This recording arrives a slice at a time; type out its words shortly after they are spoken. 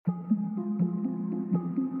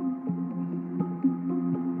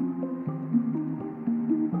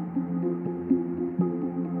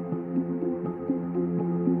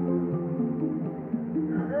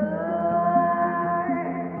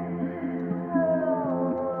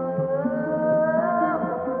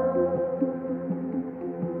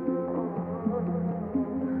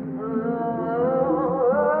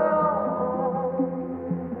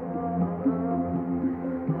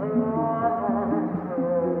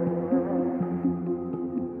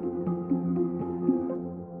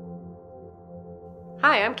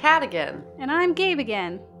Hi, I'm Kat again. And I'm Gabe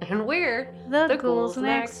again. And we're The ghouls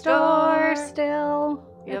next door. Still.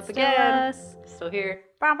 Yep, It's again. Still us. Still here.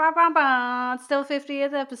 Bah, bah, bah, bah. It's still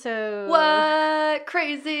 50th episode. What?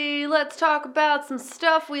 Crazy. Let's talk about some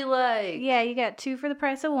stuff we like. Yeah, you got 2 for the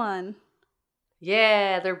price of 1.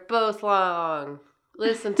 Yeah, they're both long.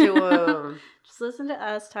 Listen to them. Just listen to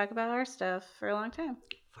us talk about our stuff for a long time.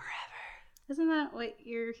 Forever. Isn't that what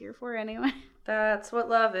you're here for anyway? That's what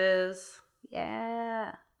love is.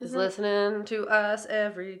 Yeah. Is listening to us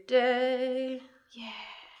every day. Yeah.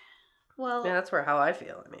 Well. Yeah, that's how I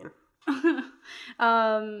feel, I mean.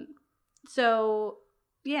 So,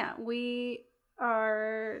 yeah, we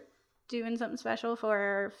are doing something special for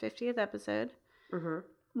our 50th episode. Mm-hmm.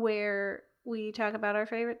 Where we talk about our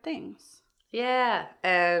favorite things. Yeah,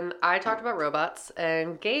 and I talked about robots,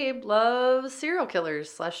 and Gabe loves serial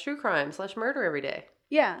killers / true crime / murder every day.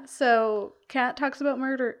 Yeah, so Kat talks about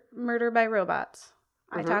murder by robots.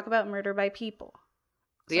 Mm-hmm. I talk about murder by people.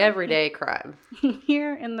 The everyday crime.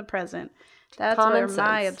 Here in the present. That's Common where sense.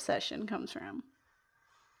 my obsession comes from.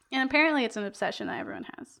 And apparently it's an obsession that everyone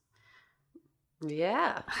has.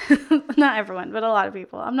 Yeah. Not everyone, but a lot of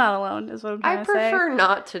people. I'm not alone, is what I'm trying to say. I prefer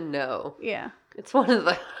not to know. Yeah. It's one of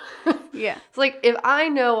the... Yeah. It's like, if I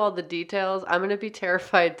know all the details, I'm going to be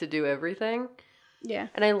terrified to do everything. Yeah.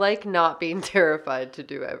 And I like not being terrified to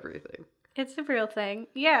do everything. It's a real thing.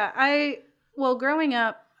 Yeah, growing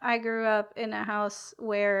up, I grew up in a house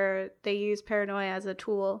where they used paranoia as a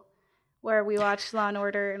tool, where we watched Law &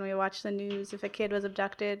 Order and we watched the news if a kid was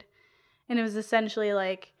abducted. And it was essentially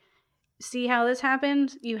like, see how this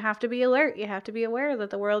happened? You have to be alert. You have to be aware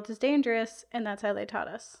that the world is dangerous. And that's how they taught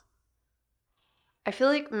us. I feel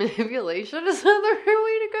like manipulation is not the right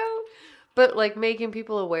way to go. But, like, making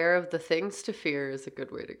people aware of the things to fear is a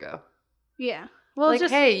good way to go. Yeah. Well, like,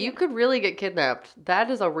 hey, you could really get kidnapped. That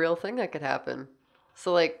is a real thing that could happen.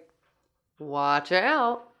 So, like, watch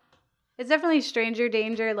out. It's definitely stranger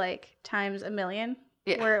danger, like, times a million.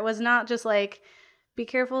 Yeah. Where it was not just, like, be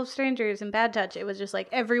careful of strangers and bad touch. It was just, like,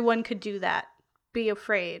 everyone could do that. Be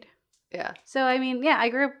afraid. Yeah. So, I mean, yeah, I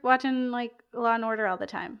grew up watching, like, Law & Order all the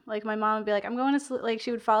time. Like, my mom would be like, I'm going to sleep. Like,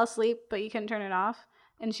 she would fall asleep, but you couldn't turn it off.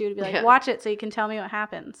 And she would be like, watch it so you can tell me what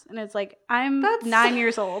happens. And it's like, I'm 9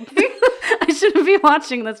 years old. I shouldn't be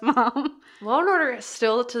watching this, Mom. Law & Order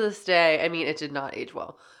still to this day, I mean, it did not age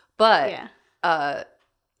well. But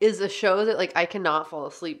is a show that, like, I cannot fall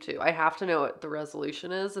asleep to. I have to know what the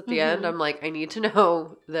resolution is at the end. I'm like, I need to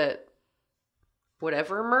know that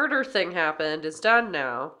whatever murder thing happened is done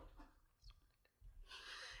now.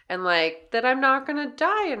 And, like, that I'm not going to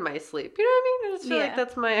die in my sleep. You know what I mean? I just feel like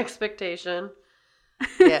that's my expectation.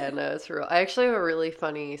 Yeah, no, it's real. I actually have a really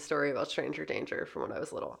funny story about stranger danger from when I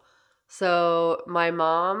was little. So my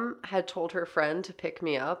mom had told her friend to pick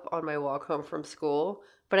me up on my walk home from school.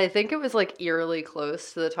 But I think it was, like, eerily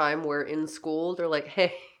close to the time where in school they're like,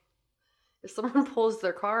 hey, if someone pulls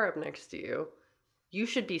their car up next to you, you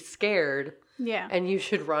should be scared. Yeah. And you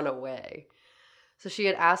should run away. So she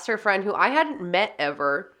had asked her friend, who I hadn't met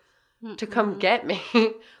ever, to come get me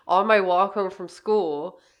on my walk home from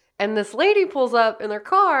school. And this lady pulls up in their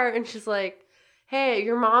car and she's like, hey,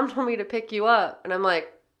 your mom told me to pick you up. And I'm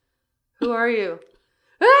like, who are you?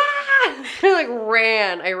 Ah!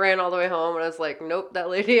 I ran all the way home and I was like, nope, that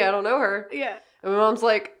lady, I don't know her. Yeah. And my mom's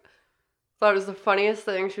like, thought it was the funniest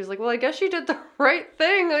thing. She was like, well, I guess you did the right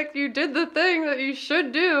thing. Like, you did the thing that you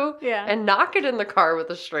should do. Yeah. And not get in the car with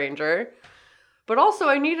a stranger. But also,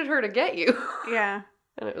 I needed her to get you. Yeah.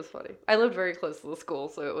 And it was funny. I lived very close to the school,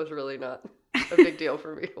 so it was really not a big deal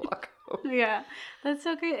for me to walk home. Yeah. That's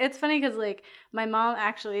so great. It's funny because, like, my mom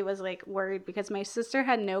actually was, like, worried because my sister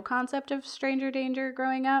had no concept of stranger danger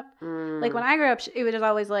growing up. Like, when I grew up, it was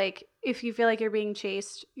always like, if you feel like you're being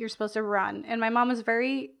chased, you're supposed to run. And my mom was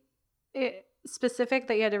very specific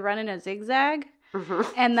that you had to run in a zigzag. Mm-hmm.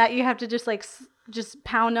 And that you have to just, like, just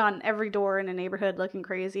pound on every door in a neighborhood looking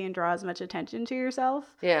crazy and draw as much attention to yourself.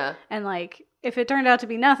 Yeah. And, like, if it turned out to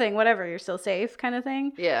be nothing, whatever, you're still safe kind of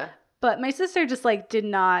thing. Yeah. But my sister just, like, did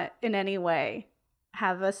not in any way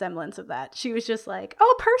have a semblance of that. She was just like,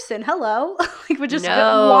 oh, person, hello. Like, would just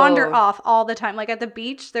wander off all the time. Like, at the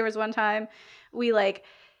beach, there was one time we, like,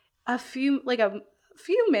 a few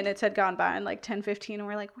minutes had gone by, and like 10, 15, and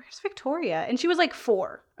we're like, where's Victoria? And she was like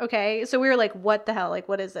 4, okay? So we were like, what the hell? Like,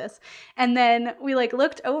 what is this? And then we, like,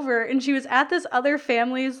 looked over, and she was at this other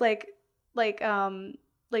family's, like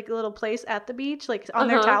like a little place at the beach, like on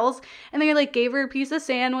their towels, and they like gave her a piece of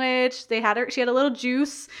sandwich. She had a little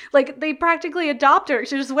juice. Like they practically adopted her.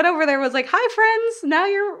 She just went over there and was like, "Hi friends, now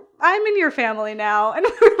I'm in your family now." And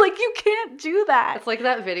we were like, "You can't do that." It's like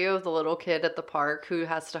that video of the little kid at the park who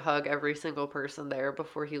has to hug every single person there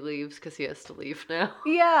before he leaves because he has to leave now.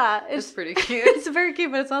 Yeah, it's pretty cute. It's very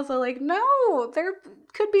cute, but it's also like, no, there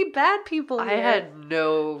could be bad people here. I had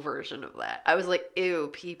no version of that. I was like, ew,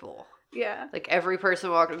 people. Yeah. Like every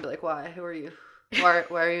person walked and be like, why? Who are you? Why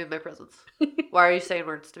are you in my presence? Why are you saying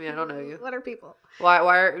words to me? I don't know you. What are people? Why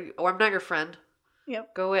I'm not your friend.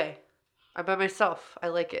 Yep. Go away. I'm by myself. I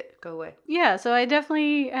like it. Go away. Yeah, so I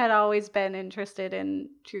definitely had always been interested in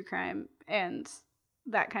true crime and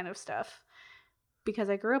that kind of stuff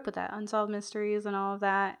because I grew up with that, unsolved mysteries and all of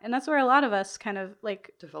that. And that's where a lot of us kind of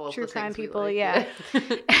like develop true crime people, like. yeah.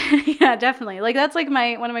 Yeah, definitely. Like that's like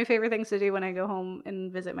one of my favorite things to do when I go home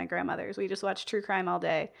and visit my grandmother's. We just watch true crime all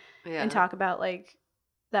day and talk about like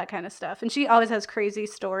that kind of stuff. And she always has crazy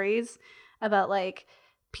stories about like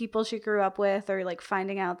people she grew up with or like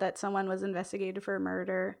finding out that someone was investigated for a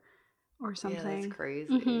murder or something. Yeah, that's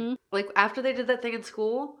crazy. Like after they did that thing in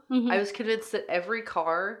school, I was convinced that every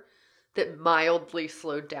car that mildly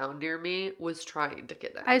slowed down near me was trying to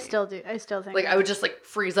kidnap me. I still do. I still think like that. I would just like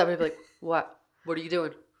freeze up and be like, what are you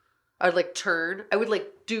doing? I would like turn. I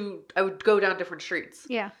would go down different streets.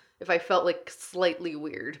 Yeah. If I felt like slightly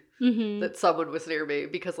weird that someone was near me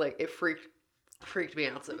because like it freaked me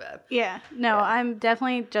out so bad. Yeah. No, yeah. I'm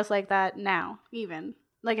definitely just like that now, even.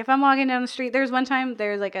 Like if I'm walking down the street, there's one time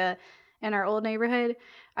in our old neighborhood,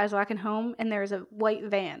 I was walking home and there was a white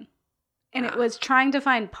van. And it was trying to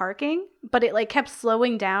find parking, but it like kept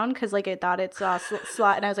slowing down because like it thought it saw a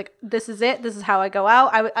slot. And I was like, this is it. This is how I go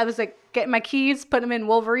out. I was like getting my keys, putting them in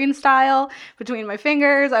Wolverine style between my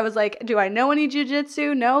fingers. I was like, do I know any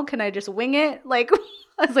jujitsu? No. Can I just wing it? Like,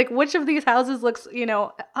 I was like, which of these houses looks,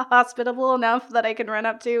 hospitable enough that I can run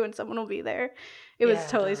up to and someone will be there? It was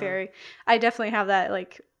totally scary. I definitely have that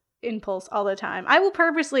like impulse all the time. I will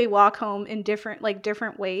purposely walk home in different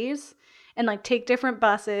ways. And, like, take different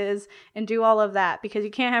buses and do all of that because you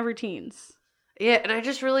can't have routines. Yeah, and I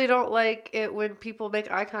just really don't like it when people make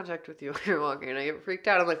eye contact with you when you're walking. And I get freaked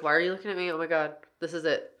out. I'm like, why are you looking at me? Oh, my God. This is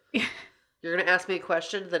it. You're going to ask me a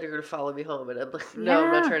question, then you're going to follow me home. And I'm like, no,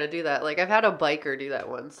 I'm not trying to do that. Like, I've had a biker do that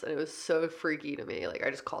once, and it was so freaky to me. Like,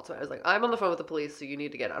 I just called someone. I was like, I'm on the phone with the police, so you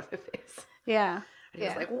need to get out of my face. Yeah. And he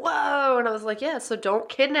was like, whoa. And I was like, yeah, so don't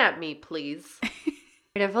kidnap me, please.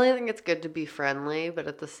 I definitely think it's good to be friendly, but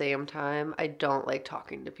at the same time, I don't like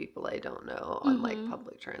talking to people I don't know on like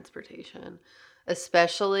public transportation,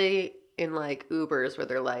 especially in like Ubers where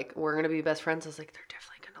they're like, we're going to be best friends. I was like, they're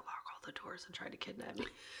definitely going to lock all the doors and try to kidnap me.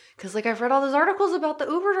 Because like I've read all those articles about the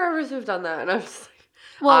Uber drivers who've done that. And I'm just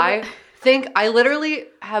like, I literally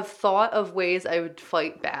have thought of ways I would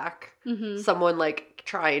fight back someone like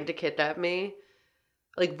trying to kidnap me.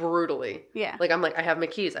 Like, brutally. Yeah. Like, I'm like, I have my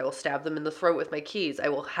keys. I will stab them in the throat with my keys. I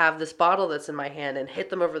will have this bottle that's in my hand and hit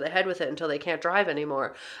them over the head with it until they can't drive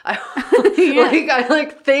anymore. I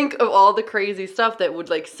think of all the crazy stuff that would,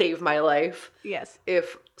 like, save my life. Yes.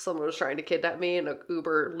 If someone was trying to kidnap me in an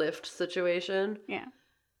Uber Lyft situation. Yeah.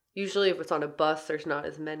 Usually, if it's on a bus, there's not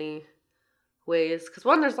as many ways. Because,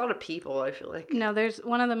 one, there's a lot of people, I feel like. No, there's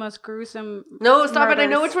one of the most gruesome No, stop murders. It. I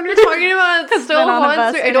know which one you're talking about. It still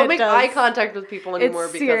haunts me. I don't make eye contact with people anymore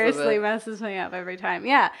because of it. It seriously messes me up every time.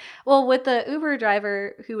 Yeah. Well, with the Uber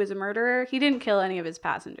driver who was a murderer, he didn't kill any of his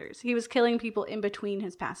passengers. He was killing people in between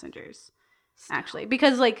his passengers, actually.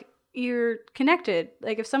 Because, like, you're connected.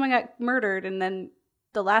 Like, if someone got murdered and then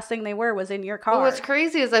the last thing they were was in your car. Well, what's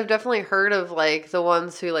crazy is I've definitely heard of, like, the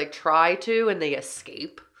ones who, like, try to and they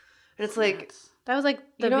escape. And it's like... That was like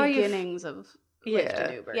the beginnings of Lyft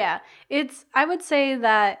and Uber. Yeah. I would say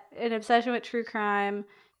that an obsession with true crime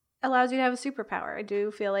allows you to have a superpower. I do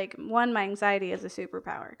feel like, one, my anxiety is a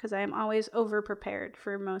superpower because I am always over-prepared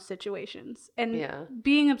for most situations. And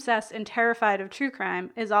being obsessed and terrified of true crime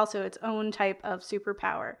is also its own type of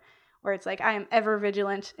superpower where it's like I am ever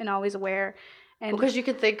vigilant and always aware. And because you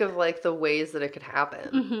can think of, like, the ways that it could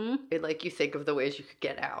happen. And, like, you think of the ways you could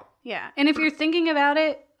get out. Yeah. And if you're thinking about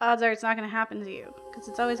it, odds are it's not going to happen to you. Because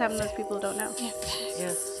it's always happened to those people who don't know.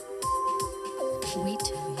 Yeah. We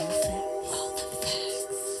tell you facts. All the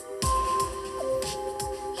facts.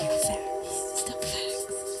 Your facts. Still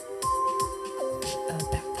facts. About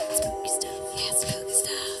that spooky stuff. Yeah, spooky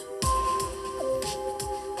stuff.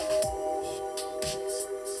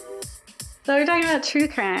 So we're talking about true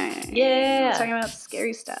crime. Yeah. We're talking about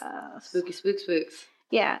scary stuff. Spooky spooks.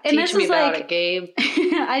 Yeah. And Teach me about it, Gabe.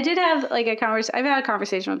 I did have like I've had a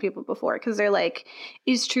conversation with people before because they're like,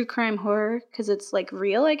 is true crime horror? Because it's like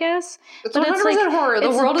real, I guess. It's 100% horror. The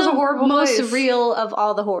world is a horrible place. Most real of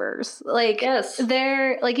all the horrors. Like, yes.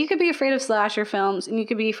 They're like, you could be afraid of slasher films, and you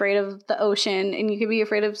could be afraid of the ocean, and you could be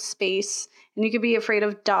afraid of space, and you could be afraid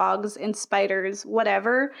of dogs and spiders,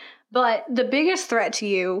 whatever. But the biggest threat to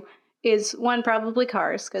you is, one, probably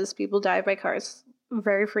cars, because people die by cars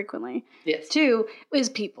very frequently. Yes. 2 is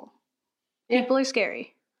people. People are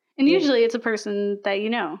scary. And usually it's a person that you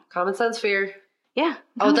know. Common sense fear. Yeah.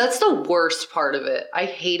 Oh, that's the worst part of it. I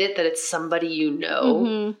hate it that it's somebody you know.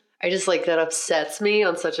 Mm-hmm. I just like that upsets me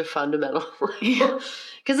on such a fundamental level.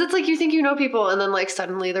 Because it's like you think you know people and then like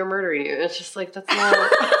suddenly they're murdering you. It's just like, that's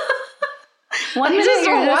not... One minute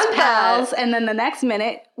you're just pals, and then the next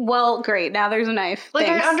minute, well, great, now there's a knife. Like,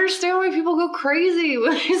 Thanks. I understand why people go crazy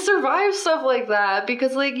when they survive stuff like that,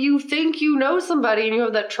 because, like, you think you know somebody and you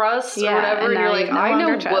have that trust or whatever, and you're like, I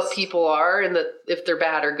know what people are and that if they're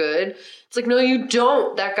bad or good. It's like, no, you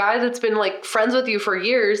don't. That guy that's been, like, friends with you for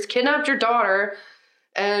years kidnapped your daughter,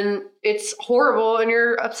 and it's horrible, and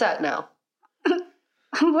you're upset now.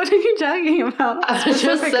 What are you talking about? I'm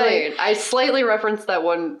just saying. I slightly referenced that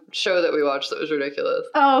one show that we watched that was ridiculous.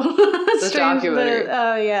 Oh, the documentary.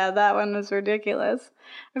 Oh, yeah, that one was ridiculous.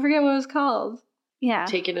 I forget what it was called. Yeah.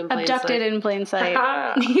 Taken in plain Abducted sight. in plain sight.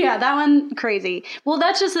 Yeah, that one, crazy. Well,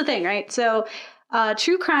 that's just the thing, right? So,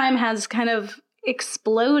 true crime has kind of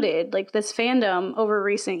exploded, like, this fandom over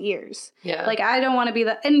recent years. Yeah. Like, I don't want to be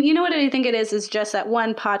that. And you know what I think it is just that,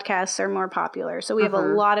 one, podcasts are more popular. So we have a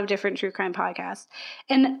lot of different true crime podcasts.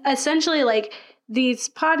 And essentially, like, these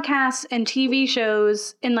podcasts and TV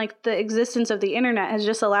shows and, like, the existence of the internet has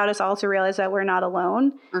just allowed us all to realize that we're not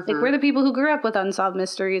alone. Like, we're the people who grew up with Unsolved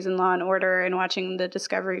Mysteries and Law and Order and watching the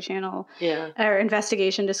Discovery Channel. Yeah. Or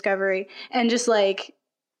Investigation Discovery. And just, like,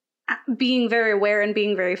 being very aware and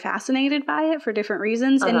being very fascinated by it for different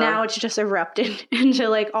reasons. And now it's just erupted into,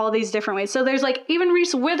 like, all these different ways. So there's, like, even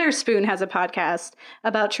Reese Witherspoon has a podcast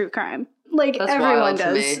about true crime. Like, that's everyone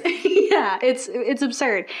does. Yeah, it's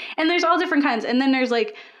absurd. And there's all different kinds. And then there's,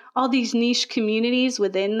 like, all these niche communities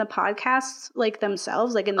within the podcasts, like,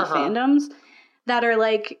 themselves, like, in the fandoms that are,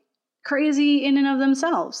 like, crazy in and of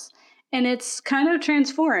themselves. And it's kind of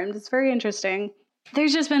transformed. It's very interesting.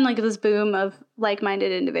 There's just been, like, this boom of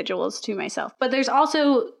like-minded individuals to myself. But there's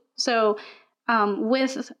also,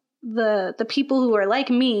 with the people who are like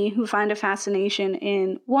me, who find a fascination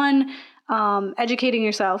in, one, educating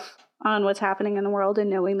yourself on what's happening in the world and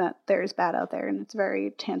knowing that there's bad out there, and it's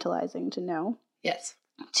very tantalizing to know. Yes.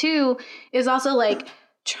 2 is also, like,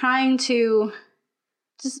 trying to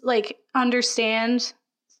just, like, understand,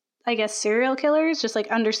 I guess, serial killers, just, like,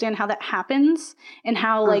 understand how that happens and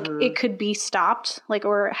how, like, it could be stopped, like,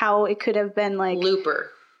 or how it could have been, like... Looper.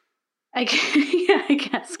 I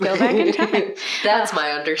guess. Go back in time. That's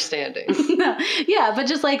my understanding. Yeah, but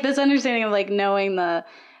just, like, this understanding of, like, knowing the,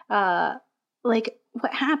 like,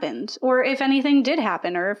 what happened, or if anything did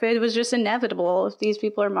happen, or if it was just inevitable, if these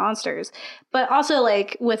people are monsters. But also,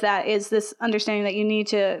 like, with that is this understanding that you need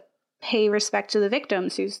to pay respect to the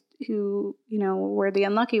victims who, you know, were the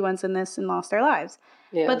unlucky ones in this and lost their lives.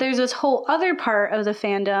 Yeah. But there's this whole other part of the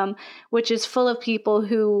fandom, which is full of people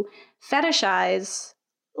who fetishize,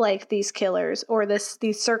 like, these killers or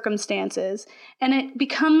these circumstances. And it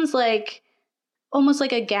becomes, like, almost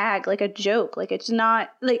like a gag, like a joke. Like, it's not,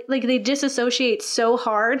 like they disassociate so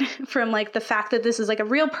hard from, like, the fact that this is, like, a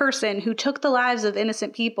real person who took the lives of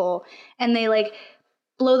innocent people, and they, like,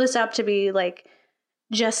 blow this up to be, like,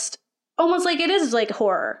 just... almost like it is, like,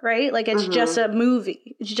 horror, right? Like, it's just a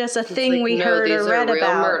movie. It's just a thing, like, we heard or read about. These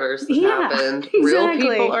are real murders that happened. Exactly. Real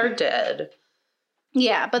people are dead.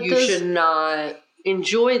 Yeah, but you should not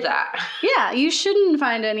enjoy that. Yeah, you shouldn't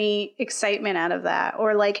find any excitement out of that.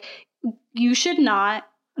 Or, like, you should not,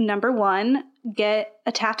 number one, get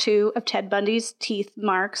a tattoo of Ted Bundy's teeth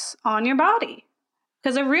marks on your body.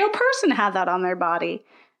 Because a real person had that on their body,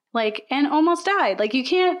 like, and almost died. Like, you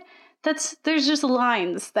can't... there's just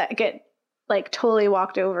lines that get, like, totally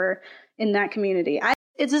walked over in that community.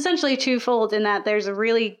 It's essentially twofold in that there's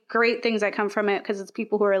really great things that come from it because it's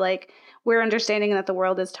people who are like, we're understanding that the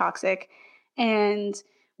world is toxic and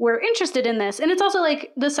we're interested in this. And it's also,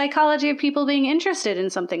 like, the psychology of people being interested in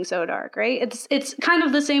something so dark, right? It's kind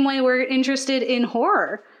of the same way we're interested in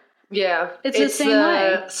horror. Yeah. It's the same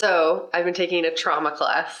way. So I've been taking a trauma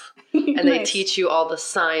class and they teach you all the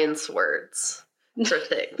science words for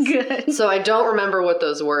things. Good. So I don't remember what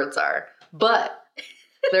those words are, but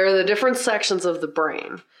there are the different sections of the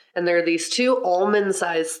brain. And there are these 2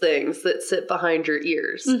 almond-sized things that sit behind your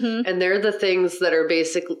ears. Mm-hmm. And they're the things that are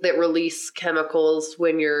that release chemicals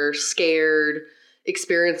when you're scared,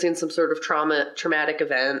 experiencing some sort of traumatic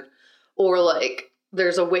event, or like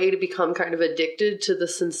there's a way to become kind of addicted to the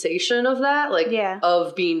sensation of that, like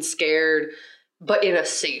of being scared, but in a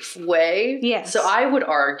safe way. Yes. So I would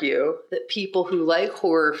argue that people who like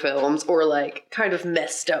horror films or like kind of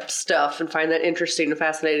messed up stuff and find that interesting and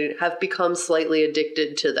fascinating have become slightly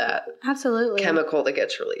addicted to that chemical that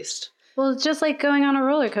gets released. Well, it's just like going on a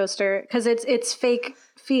roller coaster because it's fake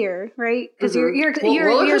fear, right? Because mm-hmm. you're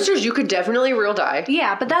roller coasters, you could definitely real die.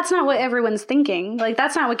 Yeah, but that's not what everyone's thinking. Like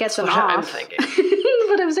that's not what gets them off. I'm thinking.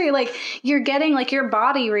 But I'm saying, like, you're getting, like, your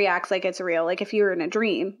body reacts like it's real. Like, if you're in a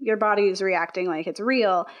dream, your body is reacting like it's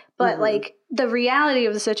real. But, mm-hmm. like, the reality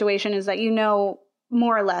of the situation is that you know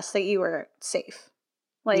more or less that you are safe.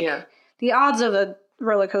 Like, the odds of a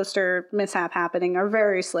roller coaster mishap happening are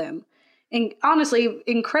very slim. And honestly,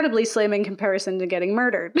 incredibly slim in comparison to getting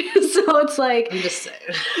murdered. So it's like... I'm just saying.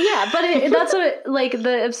 Yeah, but that's what, like,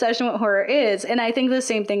 the obsession with horror is. And I think the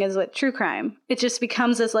same thing is with true crime. It just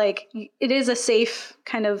becomes this, like, it is a safe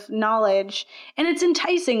kind of knowledge. And it's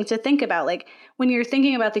enticing to think about. Like, when you're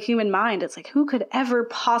thinking about the human mind, it's like, who could ever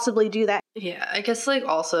possibly do that? Yeah, I guess, like,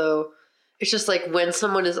 also, it's just, like, when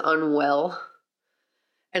someone is unwell...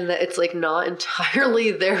 and that it's, like, not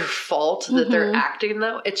entirely their fault that mm-hmm. they're acting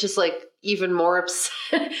that way. It's just, like, even more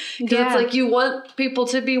upset. Because it's, like, you want people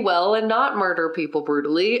to be well and not murder people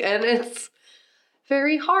brutally. And it's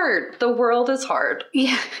very hard. The world is hard.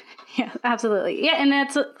 Yeah. Yeah, absolutely. Yeah, and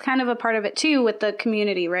that's kind of a part of it, too, with the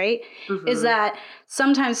community, right? Mm-hmm. Is that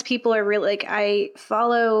sometimes people are really, like, I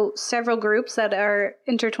follow several groups that are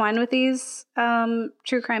intertwined with these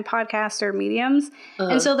true crime podcasts or mediums.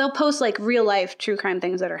 Uh-huh. And so they'll post, like, real-life true crime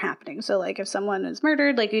things that are happening. So, like, if someone is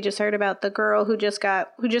murdered, like you just heard about the girl who just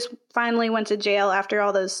finally went to jail after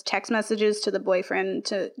all those text messages to the boyfriend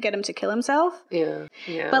to get him to kill himself. Yeah,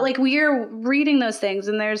 yeah. But, like, we're reading those things,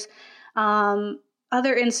 and there's...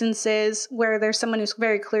 other instances where there's someone who's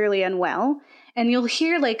very clearly unwell, and you'll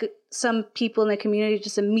hear like some people in the community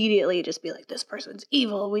just immediately just be like, this person's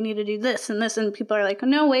evil, we need to do this and this, and people are like,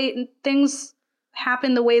 no, wait, things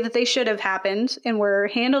happen the way that they should have happened and were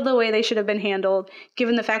handled the way they should have been handled,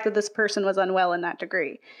 given the fact that this person was unwell in that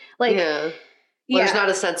degree. Like, there's not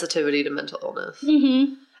a sensitivity to mental illness.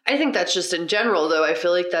 Mm-hmm. I think that's just in general, though. I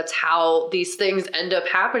feel like that's how these things end up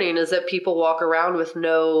happening, is that people walk around with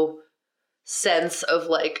no sense of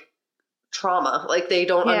like trauma. Like they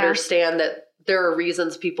don't understand that there are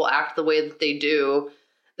reasons people act the way that they do,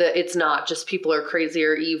 that it's not just people are crazy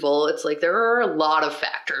or evil. It's like there are a lot of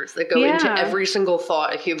factors that go into every single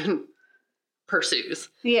thought a human pursues.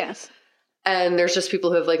 Yes. And there's just people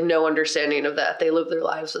who have like no understanding of that. They live their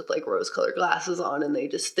lives with like rose-colored glasses on, and they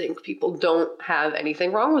just think people don't have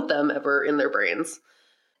anything wrong with them ever in their brains.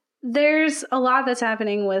 There's a lot that's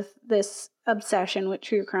happening with this obsession with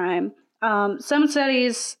true crime. Some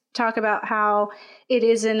studies talk about how it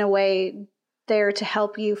is in a way there to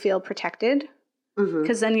help you feel protected,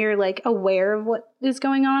 because then you're like aware of what is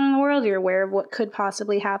going on in the world. You're aware of what could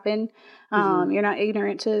possibly happen. You're not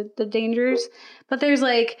ignorant to the dangers. But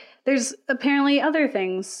there's apparently other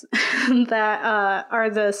things that are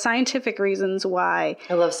the scientific reasons why.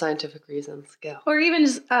 I love scientific reasons. Go. Or even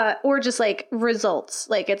just like results.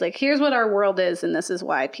 Like it's like, here's what our world is, and this is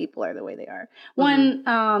why people are the way they are.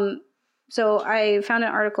 One. So I found an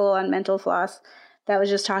article on Mental Floss that was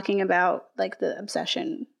just talking about like the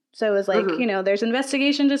obsession. So it was like, there's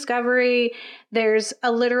investigation discovery. There's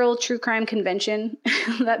a literal true crime convention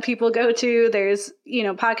that people go to. There's,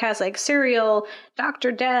 podcasts like Serial,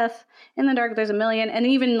 Dr. Death, In the Dark, There's a Million, and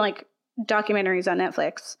even like documentaries on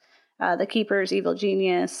Netflix. The Keepers, Evil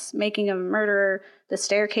Genius, Making of a Murderer, The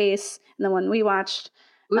Staircase, and the one we watched.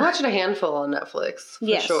 We watched a handful on Netflix,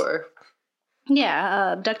 for sure.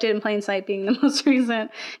 Yeah, Abducted in Plain Sight being the most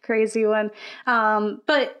recent crazy one.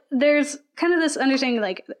 But there's kind of this understanding,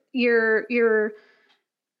 like your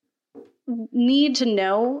need to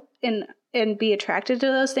know and be attracted to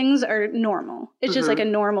those things are normal. It's just like a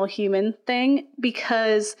normal human thing,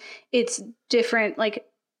 because it's different. Like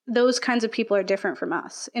those kinds of people are different from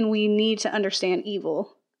us, and we need to understand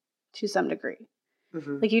evil to some degree.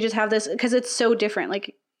 Like you just have this, because it's so different.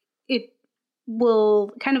 Like it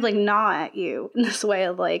will kind of like gnaw at you in this way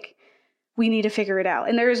of like, we need to figure it out.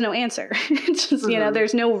 And there is no answer. It's just,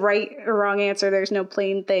 there's no right or wrong answer. There's no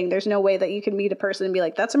plain thing. There's no way that you can meet a person and be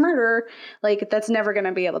like, that's a murderer. Like that's never going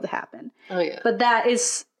to be able to happen. Oh yeah. But that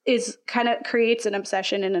is kind of creates an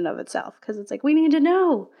obsession in and of itself. Cause it's like, we need to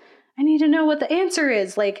know. I need to know what the answer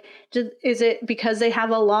is. Like, is it because they have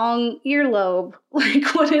a long earlobe?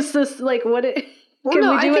 Like, what is this? Like, what it... Well,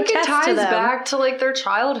 no, I think it ties back to like their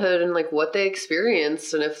childhood and like what they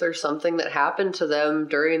experienced, and if there's something that happened to them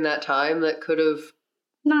during that time that could have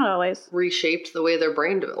not always reshaped the way their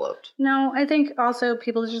brain developed. No, I think also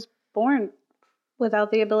people are just born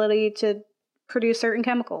without the ability to produce certain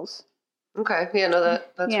chemicals. Okay, yeah, no,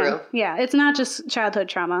 that's real. Yeah, it's not just childhood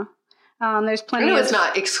trauma. There's plenty. I know it's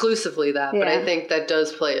not exclusively that, but I think that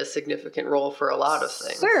does play a significant role for a lot of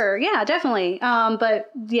things. Sure, yeah, definitely.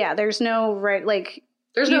 But yeah, there's no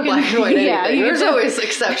there's no black and white anything. There's always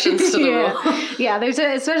exceptions to the rule. Yeah,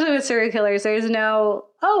 especially with serial killers, there's no,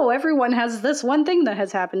 everyone has this one thing that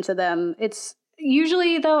has happened to them. It's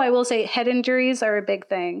usually, though, I will say head injuries are a big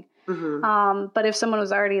thing. Mm-hmm. But if someone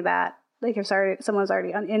was already someone was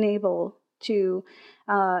already unable to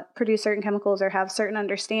produce certain chemicals or have certain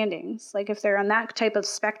understandings, like if they're on that type of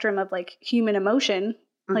spectrum of like human emotion,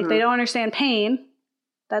 like they don't understand pain,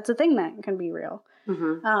 that's a thing that can be real.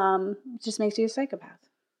 It just makes you a psychopath.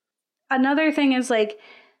 Another thing is like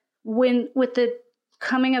with the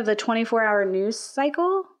coming of the 24-hour news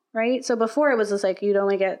cycle, right? So before it was just like you'd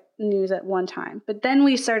only get news at one time, but then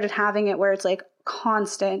we started having it where it's like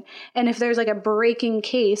constant, and if there's like a breaking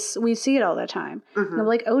case, we see it all the time.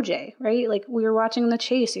 Like OJ, right? Like we were watching the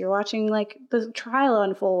chase, you're watching like the trial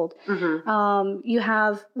unfold. You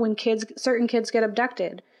have when certain kids get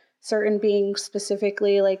abducted, certain being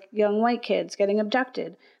specifically like young white kids getting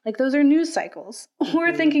abducted, like those are news cycles.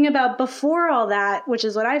 We're thinking about before all that, which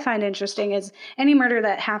is what I find interesting, is any murder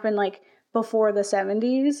that happened like before the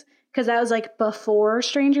 70s, because that was like before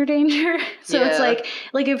Stranger Danger. So it's like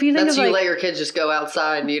if you think of you let your kids just go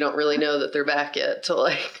outside and you don't really know that they're back yet till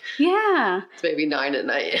like it's maybe 9 at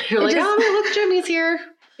night. You're like, oh look, Jimmy's here.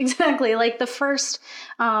 Exactly. Like the first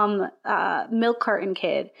milk carton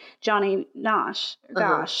kid, Johnny Gosh.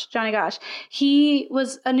 He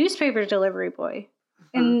was a newspaper delivery boy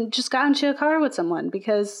and just got into a car with someone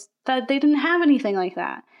because they didn't have anything like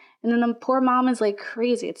that. And then the poor mom is like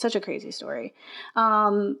crazy. It's such a crazy story.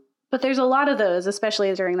 But there's a lot of those,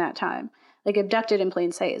 especially during that time. Like abducted in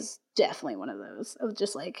plain sight is definitely one of those. Of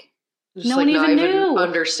just no one even knew.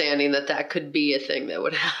 Understanding that could be a thing that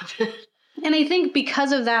would happen. And I think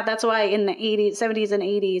because of that, that's why in the 70s and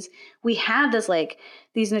 80s, we had this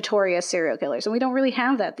these notorious serial killers. And we don't really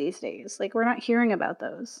have that these days. Like we're not hearing about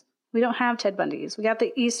those. We don't have Ted Bundys. We got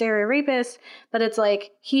the East Area Rapist, but it's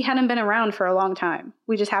like he hadn't been around for a long time.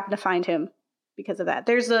 We just happened to find him because of that.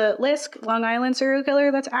 There's the Lisk, Long Island serial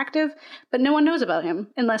killer that's active, but no one knows about him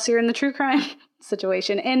unless you're in the true crime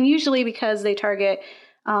situation. And usually because they target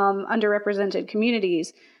underrepresented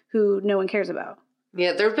communities who no one cares about.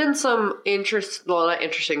 Yeah, there have been some not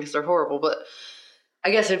interesting because they're horrible, but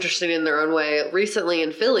I guess interesting in their own way. Recently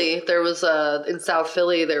in Philly, there was in South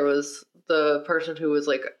Philly, there was the person who was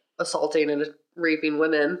like assaulting and raping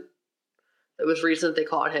women. It was recent they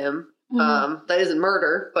caught him. That isn't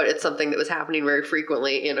murder, but it's something that was happening very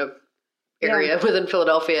frequently in a area within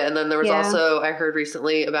Philadelphia. And then there was also, I heard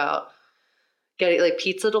recently about getting like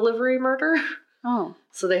pizza delivery murder. Oh.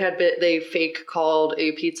 So they fake called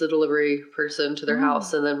a pizza delivery person to their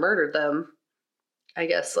house and then murdered them. I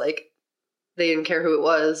guess like they didn't care who it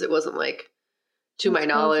was. It wasn't like, to my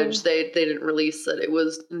knowledge, they didn't release that it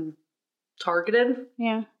was targeted.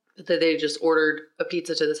 Yeah. That they just ordered a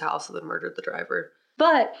pizza to this house and then murdered the driver.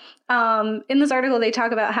 But in this article, they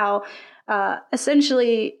talk about how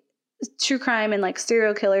essentially true crime and like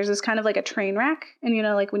serial killers is kind of like a train wreck. And, you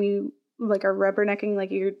know, like when you like are rubbernecking,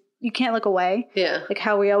 like you can't look away. Yeah. Like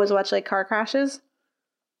how we always watch like car crashes.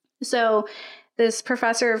 So this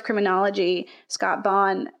professor of criminology, Scott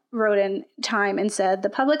Bond, wrote in Time and said, the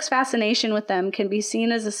public's fascination with them can be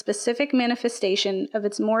seen as a specific manifestation of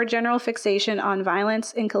its more general fixation on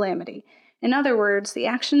violence and calamity. In other words, the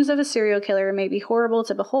actions of a serial killer may be horrible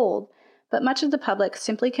to behold, but much of the public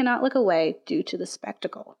simply cannot look away due to the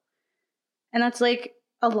spectacle. And that's like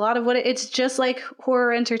a lot of what it's just like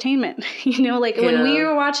horror entertainment. You know, like when we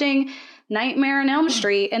were watching Nightmare on Elm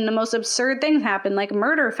Street and the most absurd things happen, like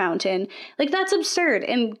Murder Fountain, like that's absurd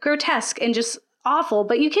and grotesque and just awful,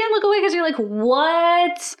 but you can't look away because you're like,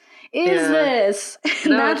 what is this?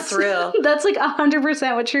 No, that's real. That's like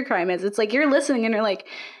 100% what true crime is. It's like you're listening and you're like,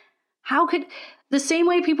 how could the same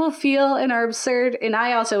way people feel and are absurd? And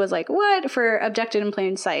I also was like, what for Abducted in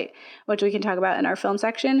Plain Sight, which we can talk about in our film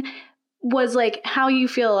section, was like how you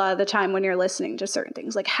feel a lot of the time when you're listening to certain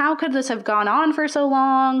things. Like, how could this have gone on for so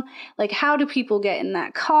long? Like, how do people get in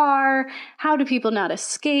that car? How do people not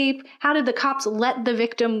escape? How did the cops let the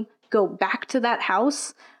victim go back to that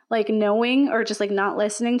house? like knowing or just like not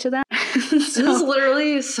listening to them. This is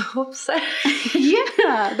literally so upsetting.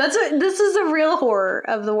 Yeah, this is a real horror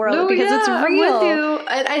of the world because it's real. I'm with you.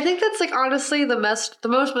 I think that's like honestly the most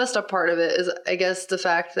messed up part of it is, I guess, the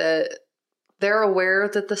fact that they're aware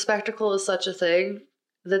that the spectacle is such a thing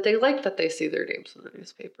that they like that they see their names in the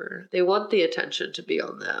newspaper. They want the attention to be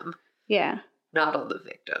on them. Yeah. Not on the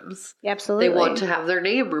victims. Absolutely. They want to have their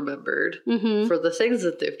name remembered for the things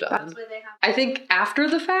that they've done. That's why they have. I think after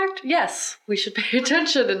the fact, yes, we should pay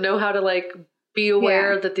attention and know how to like be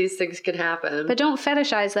aware that these things can happen. But don't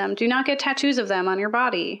fetishize them. Do not get tattoos of them on your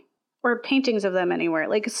body or paintings of them anywhere.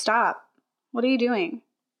 Like, stop. What are you doing?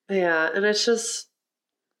 Yeah, and it's just,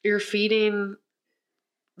 you're feeding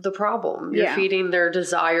the problem. You're feeding their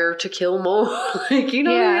desire to kill more. Like, you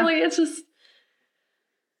know what I mean? Like, it's just,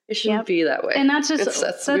 it shouldn't be that way. And that's just,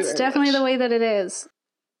 that's definitely the way that it is.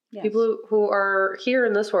 Yes. People who are here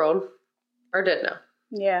in this world are dead now.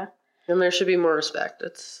 Yeah. And there should be more respect.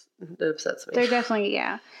 It upsets me. They're definitely,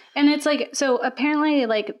 And it's like, so apparently,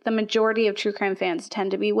 like, the majority of true crime fans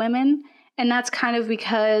tend to be women. And that's kind of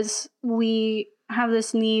because we have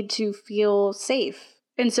this need to feel safe.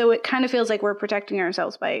 And so it kind of feels like we're protecting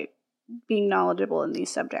ourselves by being knowledgeable in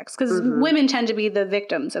these subjects. Because women tend to be the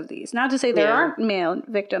victims of these. Not to say there aren't male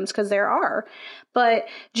victims, because there are. But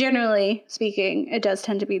generally speaking, it does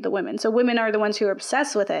tend to be the women. So women are the ones who are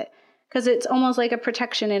obsessed with it. Because it's almost like a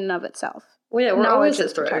protection in and of itself. Well, yeah, we're always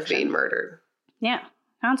at threat of being murdered. Yeah,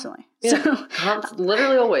 constantly. Yeah, so,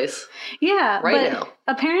 literally always. Yeah, right now.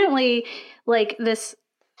 Apparently, like, this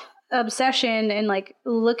obsession and like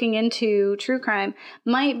looking into true crime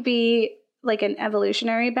might be like an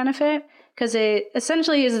evolutionary benefit, because it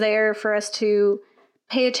essentially is there for us to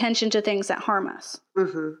pay attention to things that harm us.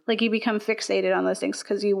 Like, you become fixated on those things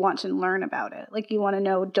because you want to learn about it. Like, you want to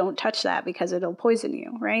know, don't touch that because it'll poison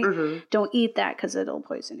you, right? Don't eat that because it'll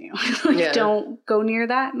poison you. Like, don't go near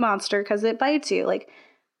that monster because it bites you. Like,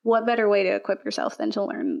 what better way to equip yourself than to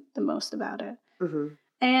learn the most about it?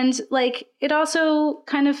 And like, it also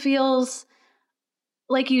kind of feels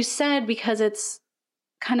like you said, because it's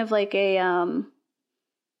kind of like a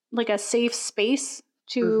safe space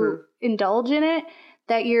to indulge in it,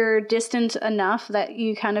 that you're distant enough that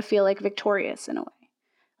you kind of feel like victorious in a way.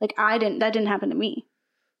 Like, that didn't happen to me.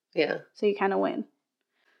 Yeah. So you kind of win.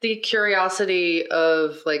 The curiosity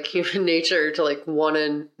of like human nature to like want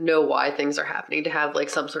to know why things are happening, to have like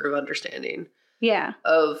some sort of understanding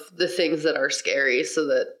of the things that are scary, so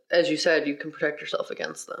that, as you said, you can protect yourself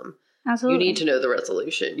against them. Absolutely. You need to know the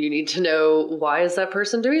resolution. You need to know, why is that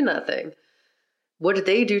person doing that thing? What did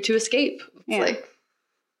they do to escape? It's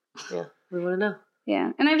like, we want to know.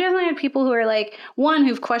 Yeah. And I've definitely had people who are like, one,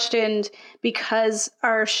 who've questioned, because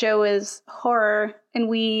our show is horror and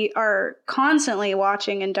we are constantly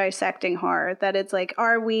watching and dissecting horror, that it's like,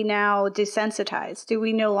 are we now desensitized? Do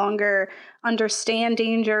we no longer understand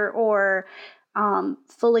danger or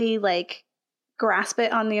fully like grasp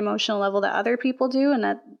it on the emotional level that other people do?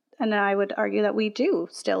 And I would argue that we do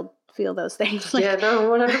still feel those things. Like,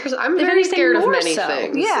 100%. I'm very scared of many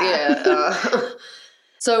things. Yeah.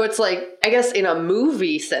 So it's like, I guess in a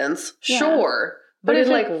movie sense, sure. But in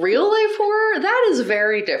like real life horror, that is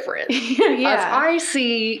very different. If I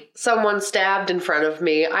see someone stabbed in front of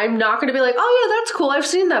me, I'm not going to be like, oh yeah, that's cool, I've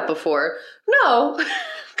seen that before. No,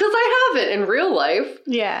 because I haven't in real life.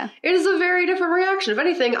 Yeah. It is a very different reaction. If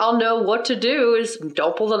anything, I'll know what to do is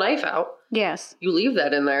don't pull the knife out. Yes. You leave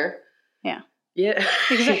that in there. Yeah. Yeah.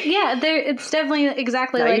 It's definitely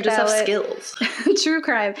exactly now like you just that. Have skills. True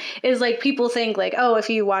crime is like, people think like, oh, if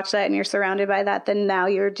you watch that and you're surrounded by that, then now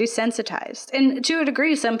you're desensitized. And to a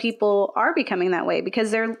degree, some people are becoming that way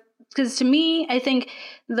because to me, I think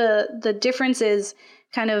the difference is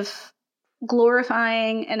kind of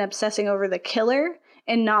glorifying and obsessing over the killer,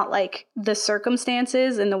 and not like the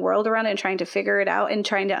circumstances and the world around it, and trying to figure it out and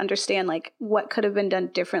trying to understand like what could have been done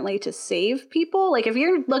differently to save people. Like, if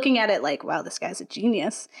you're looking at it like, wow, this guy's a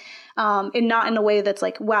genius, and not in a way that's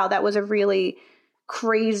like, wow, that was a really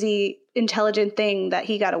crazy intelligent thing that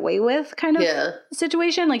he got away with kind of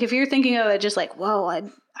situation. Like, if you're thinking of it just like, whoa,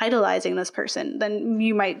 I'm idolizing this person, then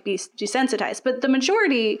you might be desensitized. But the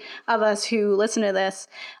majority of us who listen to this,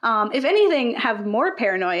 if anything, have more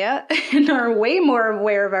paranoia and are way more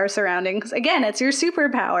aware of our surroundings. Again, it's your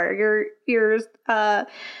superpower.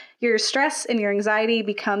 Your stress and your anxiety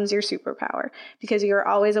becomes your superpower because you're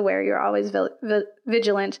always aware, you're always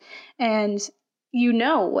vigilant, and you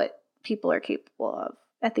know what people are capable of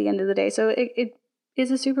at the end of the day. So it is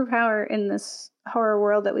a superpower in this horror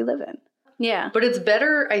world that we live in. Yeah. But it's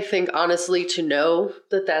better, I think, honestly, to know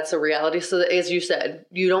that that's a reality, so that, as you said,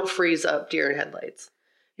 you don't freeze up deer in headlights.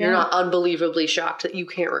 You're not unbelievably shocked that you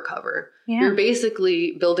can't recover. Yeah. You're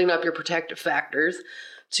basically building up your protective factors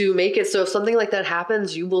to make it so if something like that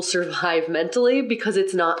happens, you will survive mentally because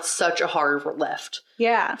it's not such a hard lift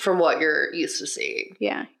Yeah. from what you're used to seeing.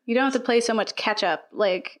 Yeah. You don't have to play so much catch up,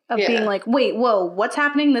 like, of Yeah. being like, wait, whoa, what's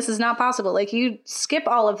happening? This is not possible. Like, you skip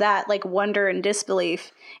all of that, like, wonder and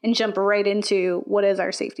disbelief and jump right into what is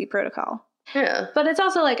our safety protocol. Yeah. But it's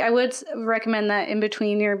also like, I would recommend that in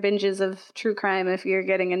between your binges of true crime, if you're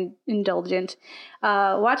getting indulgent,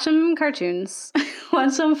 watch some cartoons,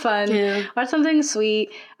 watch some fun, watch something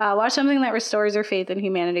sweet, watch something that restores your faith in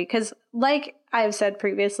humanity. Because like I've said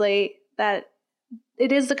previously, that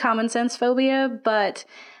it is the common sense phobia, but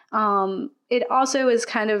it also is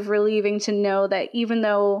kind of relieving to know that even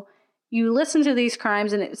though you listen to these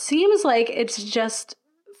crimes and it seems like it's just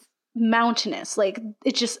mountainous, like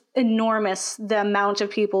it's just enormous, the amount of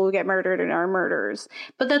people who get murdered and are murderers,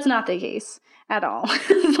 but that's not the case at all.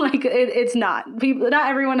 Like it's not. People, not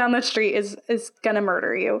everyone on the street is gonna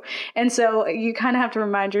murder you, and so you kind of have to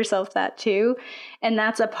remind yourself that too, and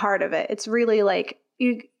that's a part of it. It's really like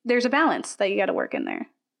there's a balance that you got to work in there.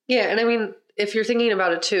 Yeah, and I mean, if you're thinking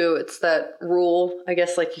about it too, it's that rule, I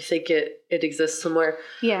guess, like you think it exists somewhere.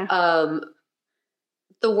 Yeah.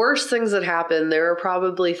 The worst things that happen, there are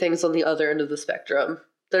probably things on the other end of the spectrum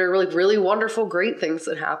that are really, really wonderful, great things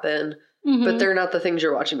that happen, but they're not the things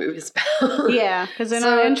you're watching movies about. Yeah, because they're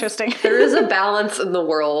not interesting. There is a balance in the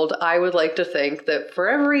world. I would like to think that for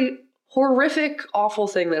every horrific, awful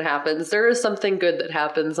thing that happens, there is something good that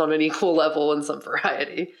happens on an equal level and some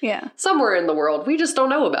variety. Yeah. Somewhere in the world. We just don't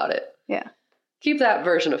know about it. Yeah. Keep that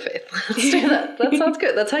version of faith. Let's do that. That sounds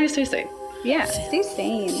good. That's how you stay sane. Yeah, stay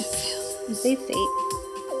sane. Stay safe.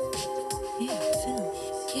 Yeah, films.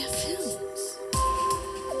 Yeah, films.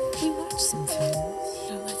 We watch some films.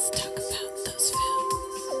 Now let's talk about those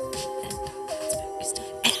films. And all that spooky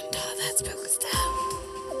stuff. And all that spooky stuff.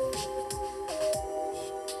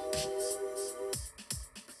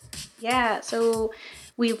 Yeah, so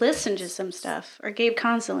we listen to some stuff, or Gabe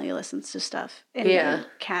constantly listens to stuff, and Yeah.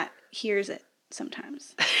 Kat hears it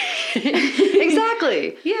sometimes.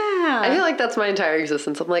 Exactly. Yeah. I feel like that's my entire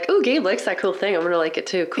existence. I'm like, oh, Gabe likes that cool thing. I'm going to like it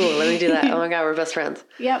too. Cool. Let me do that. Oh my God, we're best friends.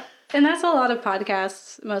 Yep. And that's a lot of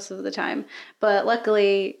podcasts most of the time. But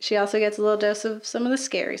luckily, she also gets a little dose of some of the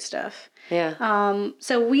scary stuff. Yeah.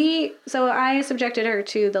 So I subjected her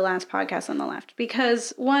to the last podcast on the left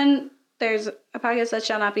because one, there's a podcast that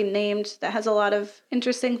shall not be named that has a lot of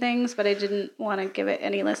interesting things, but I didn't want to give it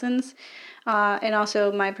any listens. And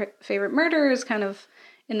also my favorite murder is kind of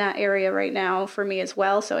in that area right now for me as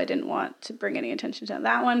well, so I didn't want to bring any attention to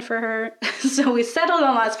that one for her. So we settled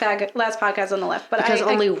on last podcast on the left, but because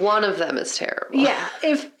only one of them is terrible. Yeah,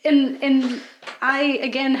 and I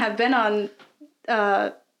again have been on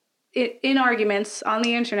in arguments on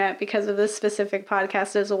the internet because of this specific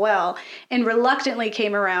podcast as well, and reluctantly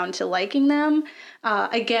came around to liking them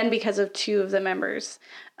again because of two of the members.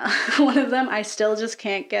 One of them I still just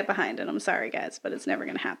can't get behind, and I'm sorry guys, but it's never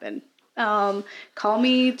gonna happen. Call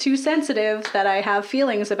me too sensitive that I have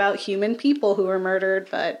feelings about human people who were murdered,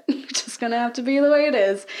 but it's just gonna have to be the way it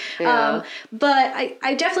is. Yeah. But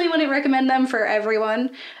I definitely wouldn't recommend them for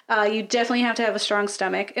everyone. You definitely have to have a strong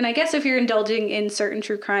stomach. And I guess if you're indulging in certain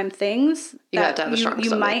true crime things, You have to have a strong you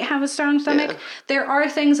stomach. might have a strong stomach. Yeah. There are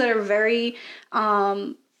things that are very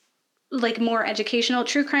like more educational.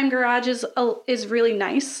 True Crime Garage is really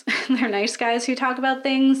nice. They're nice guys who talk about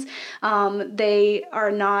things. They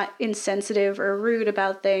are not insensitive or rude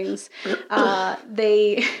about things.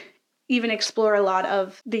 They even explore a lot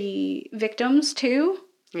of the victims too.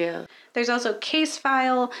 Yeah. There's also Case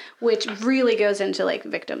File, which really goes into like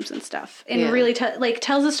victims and stuff, and really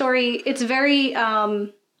tells a story. It's very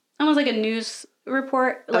almost like a news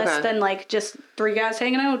report, less than like just three guys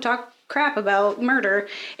hanging out talk crap about murder.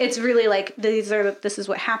 It's really like this is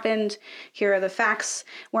what happened. Here are the facts.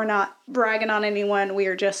 We're not bragging on anyone. We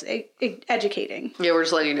are just educating. Yeah, we're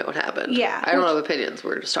just letting you know what happened. Yeah. I don't have opinions.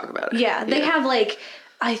 We're just talking about it. Yeah, they have like,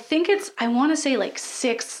 I think I want to say like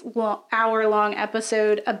 6 hour long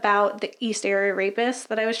episode about the East Area rapists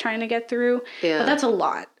that I was trying to get through. Yeah. But that's a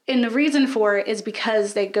lot. And the reason for it is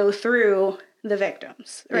because they go through the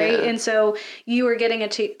victims, right? Yeah. And so you were getting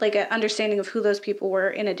an understanding of who those people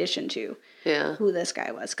were in addition to who this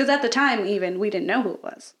guy was. Because at the time, even, we didn't know who it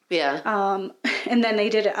was. Yeah. And then they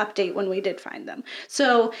did an update when we did find them.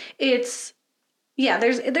 So it's, yeah,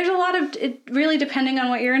 there's a lot of, it really depending on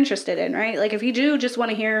what you're interested in, right? Like if you do just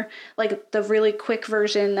want to hear like the really quick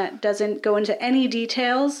version that doesn't go into any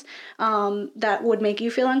details that would make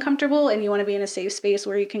you feel uncomfortable, and you want to be in a safe space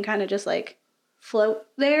where you can kind of just like float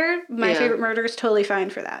there. My Favorite Murder is totally fine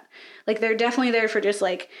for that. Like, they're definitely there for just,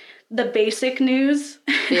 like, the basic news.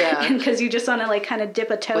 Yeah. Because you just want to, like, kind of dip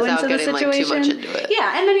a toe into the situation. Like, too much into it.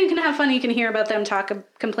 Yeah, and then you can have fun. You can hear about them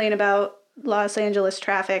complain about Los Angeles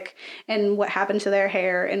traffic and what happened to their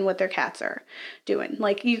hair and what their cats are doing.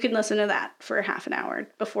 Like, you can listen to that for half an hour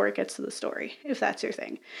before it gets to the story, if that's your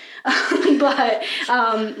thing. But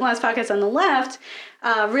Last Podcast on the Left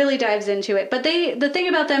really dives into it. But the thing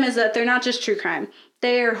about them is that they're not just true crime.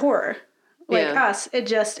 They're horror. Like us, it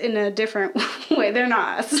just in a different way. They're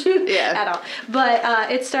not us at all.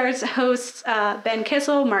 But it stars hosts Ben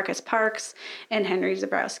Kissel, Marcus Parks, and Henry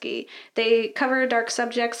Zebrowski. They cover dark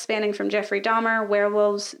subjects spanning from Jeffrey Dahmer,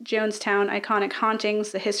 werewolves, Jonestown, iconic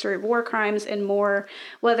hauntings, the history of war crimes, and more.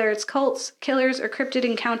 Whether it's cults, killers, or cryptid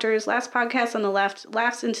encounters, Last Podcast on the Left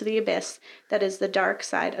laughs into the abyss that is the dark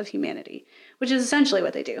side of humanity, which is essentially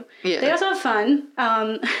what they do. Yeah. They also have fun.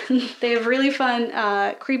 They have really fun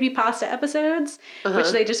creepypasta episodes,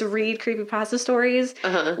 which they just read creepypasta stories,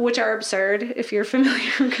 which are absurd if you're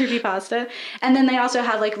familiar with creepypasta. And then they also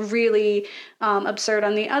have like really absurd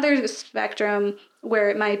on the other spectrum where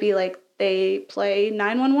it might be like they play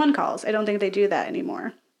 911 calls. I don't think they do that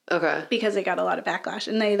anymore. Okay. Because they got a lot of backlash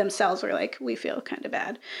and they themselves were like, we feel kind of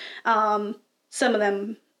bad. Some of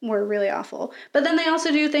them were really awful. But then they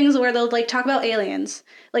also do things where they'll like talk about aliens.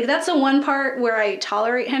 Like that's the one part where I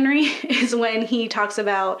tolerate Henry is when he talks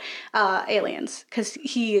about aliens because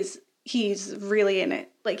he's really in it.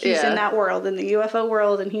 Like he's in that world, in the UFO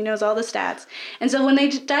world, and he knows all the stats. And so when they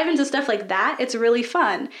dive into stuff like that, it's really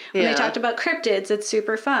fun. When they talked about cryptids, it's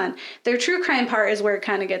super fun. Their true crime part is where it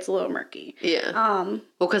kind of gets a little murky. Yeah. Well,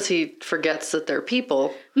 because he forgets that they're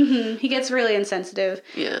people. Mm-hmm. He gets really insensitive.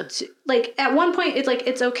 Yeah. Like at one point, it's like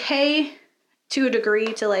it's okay to a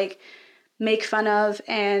degree to like make fun of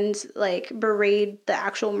and like berate the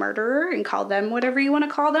actual murderer and call them whatever you want to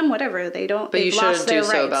call them, whatever. They don't. But you shouldn't do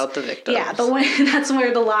so about the victims. Yeah, but when that's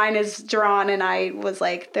where the line is drawn, and I was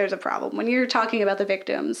like, "There's a problem when you're talking about the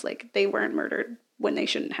victims. Like they weren't murdered when they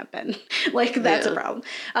shouldn't have been. Like that's a problem."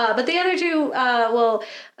 But the other two,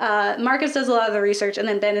 Marcus does a lot of the research, and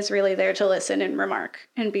then Ben is really there to listen and remark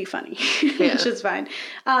and be funny, which is fine.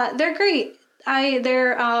 They're great.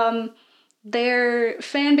 Their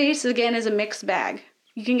fan base, again, is a mixed bag.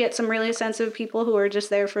 You can get some really sensitive people who are just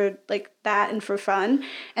there for, like, that and for fun.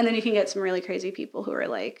 And then you can get some really crazy people who are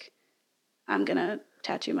like, I'm going to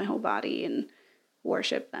tattoo my whole body and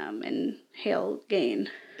worship them and hail gain.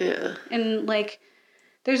 Yeah. And, like,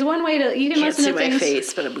 there's one way to... You can listen to things... Can't see my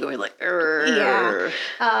face, but I'm going like... Yeah.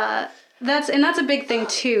 That's a big thing,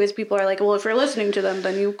 too, is people are like, well, if you're listening to them,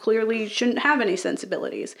 then you clearly shouldn't have any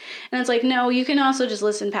sensibilities. And it's like, no, you can also just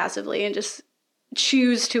listen passively and just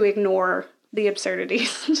choose to ignore the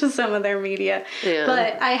absurdities to some of their media. Yeah.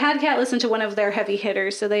 But I had Kat listen to one of their heavy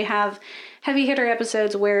hitters. So they have heavy hitter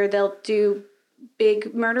episodes where they'll do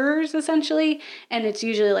big murderers, essentially. And it's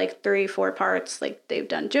usually like 3-4 parts. Like they've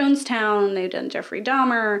done Jonestown, they've done Jeffrey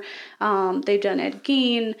Dahmer, they've done Ed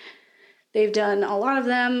Gein. They've done a lot of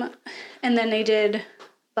them, and then they did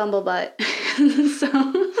Bumblebutt,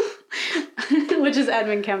 which is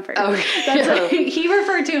Edmund Kemper. He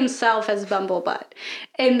referred to himself as Bumblebutt,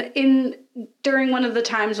 and during one of the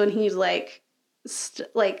times when he's like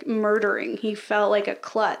murdering, he felt like a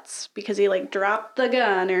klutz because he like dropped the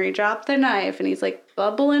gun or he dropped the knife, and he's like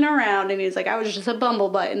bubbling around, and he's like, I was just a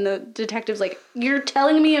bumblebutt, and the detective's like, you're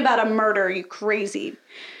telling me about a murder, you crazy.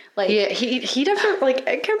 Like, yeah, he definitely, like,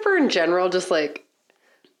 Ed Kemper in general just, like,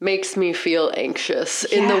 makes me feel anxious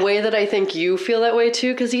in the way that I think you feel that way,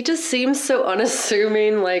 too, because he just seems so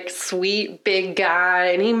unassuming, like, sweet, big guy,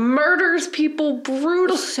 and he murders people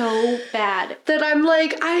brutal. So bad. That I'm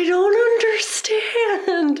like, I don't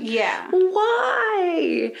understand. Yeah.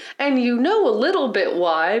 Why? And you know a little bit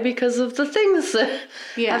why, because of the things that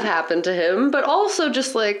have happened to him, but also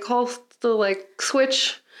just, like, the, like,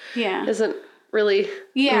 switch isn't really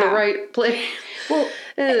in the right place. Well,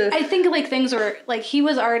 I think like things were like he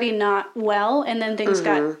was already not well, and then things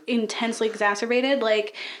got intensely exacerbated.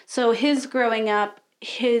 Like, so his growing up,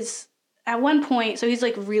 at one point, so he's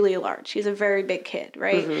like really large. He's a very big kid,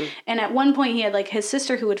 right? And at one point he had like his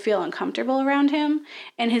sister who would feel uncomfortable around him,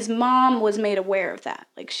 and his mom was made aware of that.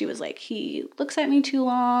 Like she was like, he looks at me too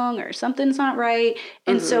long or something's not right.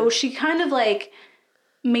 And so she kind of like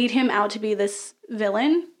made him out to be this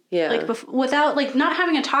villain. Yeah. Like, without, like, not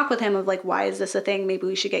having a talk with him of, like, why is this a thing? Maybe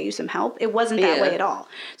we should get you some help. It wasn't that way at all.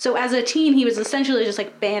 So, as a teen, he was essentially just,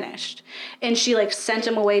 like, banished. And she, like, sent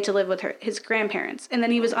him away to live with his grandparents. And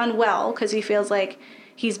then he was unwell because he feels like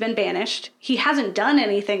he's been banished. He hasn't done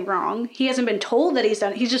anything wrong. He hasn't been told that he's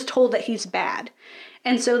just told that he's bad.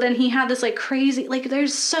 And so then he had this like crazy, like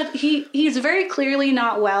he's very clearly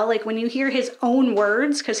not well. Like when you hear his own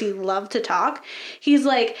words, because he loved to talk, he's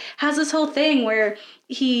like, has this whole thing where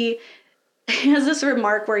he has this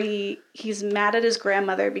remark where he's mad at his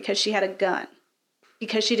grandmother because she had a gun,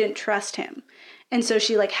 because she didn't trust him. And so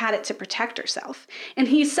she like had it to protect herself. And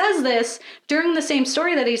he says this during the same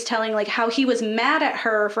story that he's telling, like how he was mad at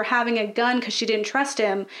her for having a gun because she didn't trust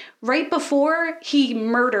him right before he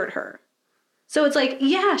murdered her. So it's like,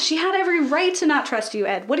 yeah, she had every right to not trust you,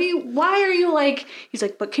 Ed. Why are you like, he's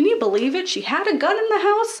like, but can you believe it? She had a gun in the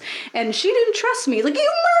house and she didn't trust me. Like,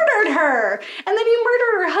 you murdered her. And then you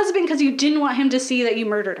murdered her husband because you didn't want him to see that you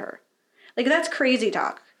murdered her. Like, that's crazy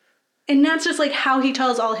talk. And that's just like how he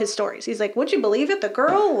tells all his stories. He's like, would you believe it? The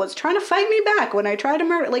girl was trying to fight me back when I tried to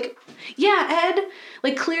murder. Like, yeah, Ed.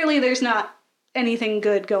 Like, clearly there's not anything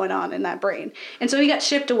good going on in that brain. And so he got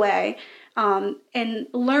shipped away. And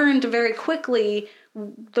learned very quickly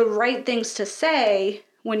the right things to say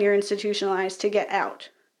when you're institutionalized to get out.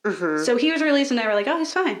 Mm-hmm. So he was released and they were like, oh,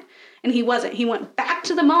 he's fine. And he wasn't. He went back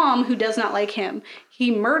to the mom who does not like him. He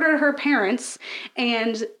murdered her parents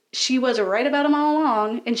and she was right about him all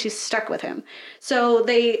along and she's stuck with him. So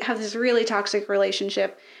they have this really toxic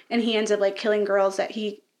relationship and he ends up like killing girls that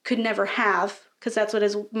he could never have because that's what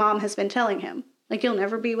his mom has been telling him. Like, you'll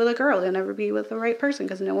never be with a girl. You'll never be with the right person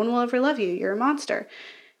because no one will ever love you. You're a monster.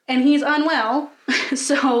 And he's unwell.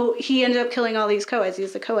 So he ended up killing all these co-eds.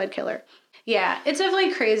 He's the co-ed killer. Yeah, it's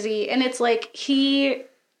definitely crazy. And it's like he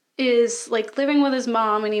is like living with his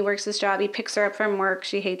mom and he works this job. He picks her up from work.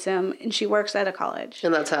 She hates him and she works at a college.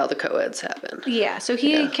 And that's how the co-eds happen. Yeah. So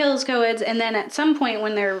he kills co-eds. And then at some point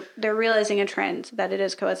when they're realizing a trend that it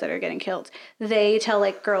is co-eds that are getting killed, they tell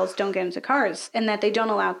like girls don't get into cars and that they don't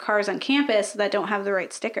allow cars on campus that don't have the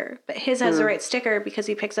right sticker. But his has the right sticker because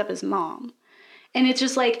he picks up his mom. And it's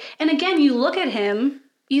just like, and again, you look at him,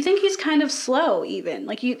 you think he's kind of slow even.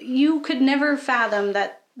 Like you could never fathom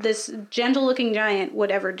that this gentle-looking giant would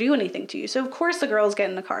ever do anything to you. So, of course, the girls get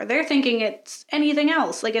in the car. They're thinking it's anything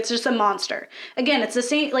else. Like, it's just a monster. Again, it's the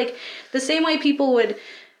same way people would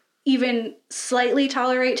even slightly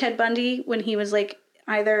tolerate Ted Bundy when he was, like,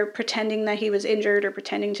 either pretending that he was injured or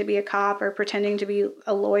pretending to be a cop or pretending to be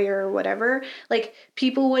a lawyer or whatever. Like,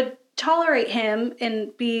 people would tolerate him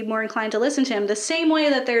and be more inclined to listen to him the same way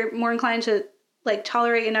that they're more inclined to like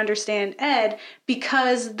tolerate and understand Ed,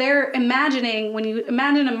 because they're imagining, when you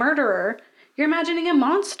imagine a murderer, you're imagining a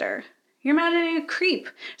monster. You're imagining a creep.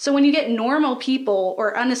 So when you get normal people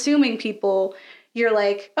or unassuming people, you're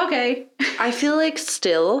like, okay. I feel like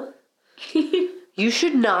still, you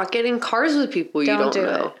should not get in cars with people you don't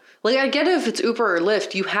know. It. Like, I get it if it's Uber or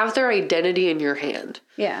Lyft, you have their identity in your hand.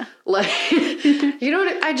 Yeah. Like, you know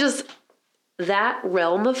what, that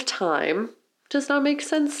realm of time does not make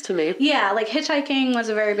sense to me. Yeah, like hitchhiking was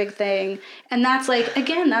a very big thing. And that's like,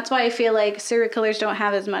 again, that's why I feel like serial killers don't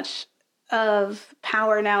have as much of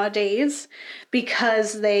power nowadays,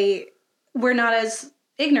 because we're not as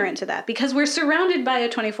ignorant to that, because we're surrounded by a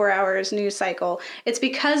 24 hours news cycle. It's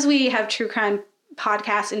because we have true crime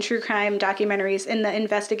podcasts and true crime documentaries in the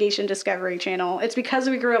Investigation Discovery Channel. It's because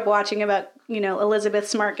we grew up watching about, Elizabeth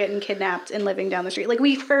Smart getting kidnapped and living down the street. Like,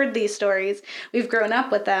 we've heard these stories. We've grown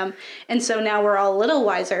up with them. And so now we're all a little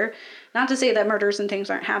wiser. Not to say that murders and things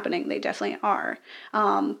aren't happening. They definitely are.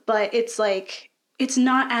 But it's like, it's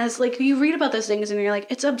not as, like, you read about those things and you're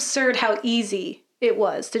like, it's absurd how easy it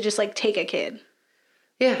was to just, like, take a kid.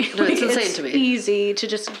 Yeah, no, it's insane to me. It's easy to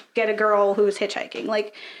just get a girl who was hitchhiking.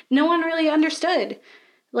 Like, no one really understood.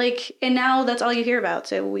 Like, and now that's all you hear about.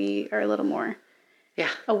 So we are a little more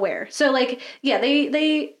aware. So, like, yeah,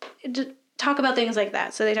 they talk about things like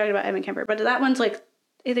that. So they talked about Emmett Kemper. But that one's, like,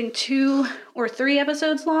 I think 2 or 3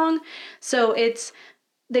 episodes long. So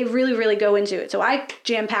they really, really go into it. So I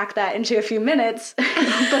jam-pack that into a few minutes.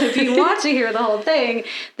 But if you want to hear the whole thing,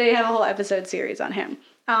 they have a whole episode series on him.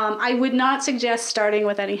 I would not suggest starting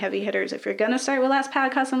with any heavy hitters. If you're going to start with Last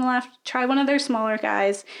Podcast on the Left, try one of their smaller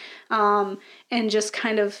guys, and just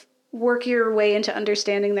kind of work your way into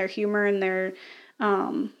understanding their humor and their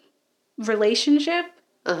relationship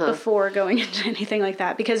before going into anything like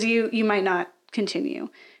that, because you might not continue,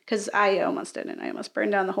 because I almost didn't. I almost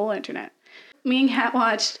burned down the whole internet. Me and Kat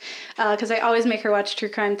watched, because I always make her watch true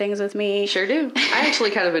crime things with me. Sure do. I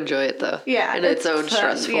actually kind of enjoy it, though. Yeah. In its own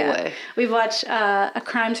stressful way. We've watched A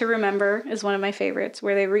Crime to Remember is one of my favorites,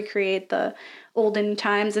 where they recreate the olden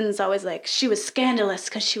times, and it's always like, she was scandalous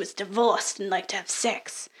because she was divorced and liked to have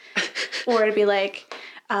sex. Or it'd be like,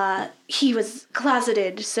 he was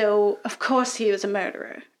closeted, so of course he was a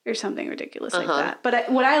murderer, or something ridiculous like that.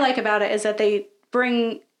 But what I like about it is that they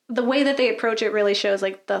bring the way that they approach it really shows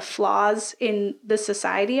like the flaws in the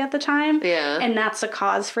society at the time. Yeah. And that's a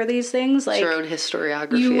cause for these things. Like, it's your own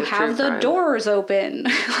historiography. you of have true the crime. doors open.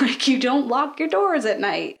 Like, you don't lock your doors at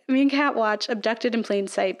night. Me and Kat watched Abducted in Plain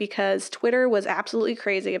Sight because Twitter was absolutely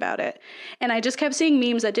crazy about it. And I just kept seeing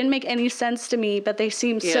memes that didn't make any sense to me, but they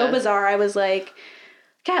seemed so bizarre. I was like,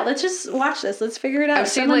 Kat, let's just watch this. Let's figure it out. I've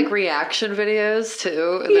seen like reaction videos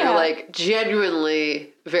too, and they're like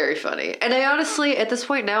genuinely very funny. And I honestly, at this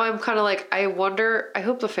point now, I'm kind of like, I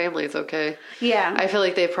hope the family's okay. Yeah. I feel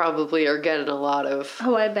like they probably are getting a lot of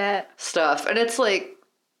I bet. stuff. And it's like,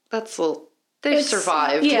 they've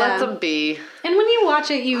survived. Yeah. Let them be. And when you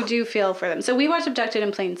watch it, you do feel for them. So we watched Abducted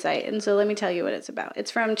in Plain Sight, and so let me tell you what it's about.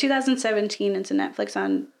 It's from 2017. It's a Netflix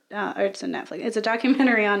on, or it's a Netflix. It's a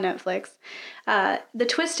documentary on Netflix. The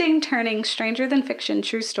twisting, turning, stranger than fiction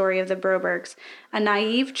true story of the Brobergs, a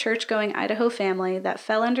naive church-going Idaho family that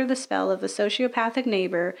fell under the spell of a sociopathic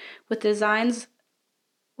neighbor with designs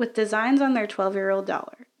on their 12-year-old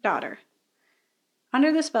daughter.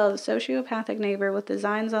 Under the spell of a sociopathic neighbor with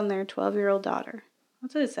designs on their 12-year-old daughter.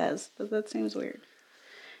 That's what it says, but that seems weird.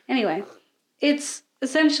 Anyway, it's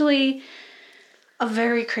essentially a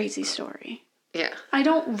very crazy story. Yeah. I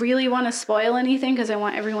don't really want to spoil anything because I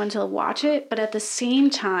want everyone to watch it, but at the same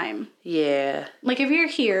time, yeah. Like, if you're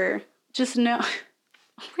here, just know...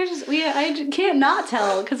 I can't not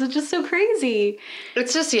tell because it's just so crazy.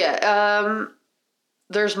 It's just,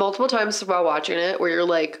 there's multiple times while watching it where you're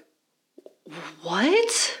like,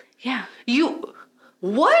 what? Yeah.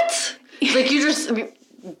 What? Like,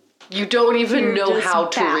 you don't even know how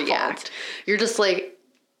to baffled. react. You're just like,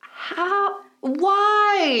 how?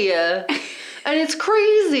 Why? And it's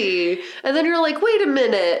crazy. And then you're like, wait a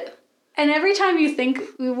minute. And every time you think,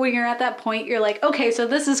 when you're at that point, you're like, okay, so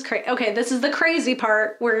this is okay, this is the crazy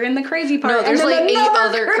part. We're in the crazy part. No, there's and like 8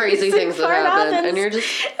 other crazy things that happen. And you're just...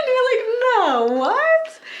 And you're like, no,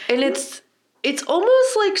 what? And it's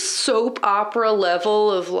almost like soap opera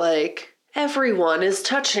level of like, everyone is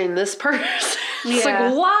touching this person. It's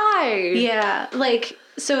like, why? Yeah, like,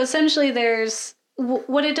 so essentially there's...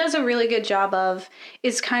 What it does a really good job of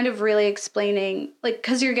is kind of really explaining, like,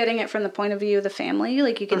 because you're getting it from the point of view of the family,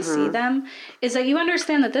 like, you can see them, is that you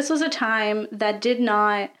understand that this was a time that did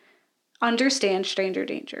not understand stranger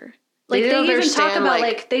danger. Like, they even talk about,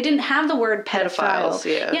 like, they didn't have the word pedophiles.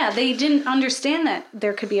 Yeah, they didn't understand that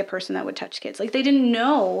there could be a person that would touch kids. Like, they didn't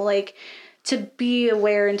know, like, to be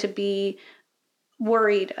aware and to be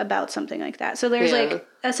worried about something like that. So there's, like,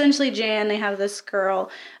 essentially Jan, they have this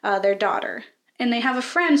girl, their daughter. And they have a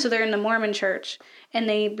friend, so they're in the Mormon church, and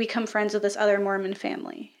they become friends with this other Mormon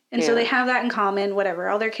family. And so they have that in common, whatever.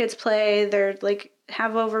 All their kids play, they're, like,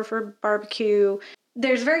 have over for barbecue.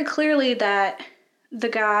 There's very clearly that the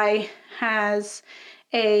guy has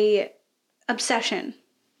a obsession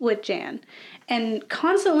with Jan. And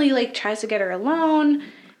constantly, like, tries to get her alone,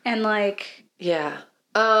 and, like... Yeah.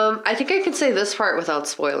 I think I can say this part without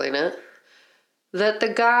spoiling it. That the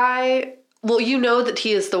guy... Well, you know that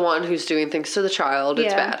he is the one who's doing things to the child.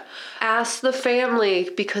 It's bad. Ask the family,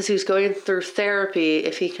 because he's going through therapy,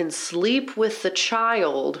 if he can sleep with the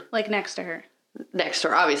child. Like, next to her. Next to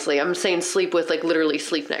her, obviously. I'm saying sleep with, like, literally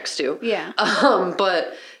sleep next to. Yeah.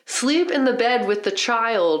 But sleep in the bed with the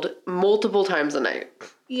child multiple times a night.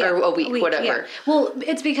 Yeah. Or a week, whatever. Yeah. Well,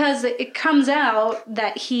 it's because it comes out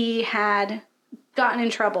that he had gotten in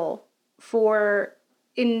trouble for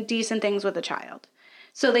indecent things with a child.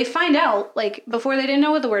 So they find out, like, before they didn't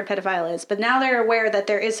know what the word pedophile is, but now they're aware that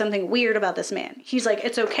there is something weird about this man. He's like,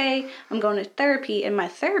 it's okay, I'm going to therapy, and my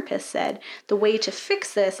therapist said the way to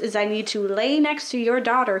fix this is I need to lay next to your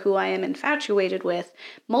daughter, who I am infatuated with,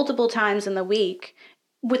 multiple times in the week,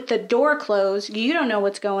 with the door closed. You don't know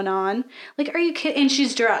what's going on. Like, are you kidding? And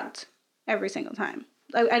she's drugged every single time.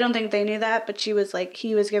 I don't think they knew that, but she was like,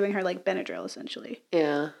 he was giving her, like, Benadryl, essentially.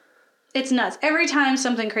 Yeah. It's nuts. Every time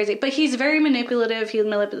something crazy. But he's very manipulative. He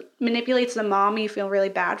manipulates the mom. You feel really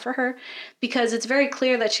bad for her because it's very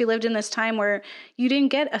clear that she lived in this time where you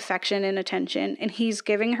didn't get affection and attention, and he's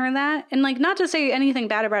giving her that. And, like, not to say anything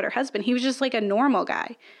bad about her husband. He was just, like, a normal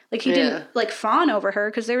guy. Like, he didn't, like, fawn over her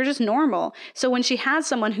because they were just normal. So when she has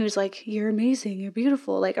someone who's like, you're amazing, you're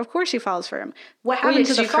beautiful, like, of course she falls for him. What happened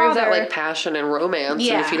to the father? You crave that, like, passion and romance.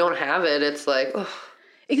 Yeah. And if you don't have it, it's like, ugh.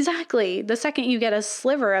 Exactly. The second you get a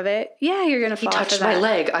sliver of it, yeah, you're going to fall for that. He touched my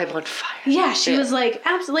leg. I'm on fire. Yeah, she was like,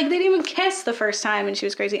 absolutely. Like, they didn't even kiss the first time, and she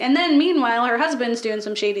was crazy. And then, meanwhile, her husband's doing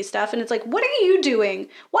some shady stuff, and it's like, what are you doing?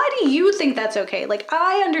 Why do you think that's okay? Like,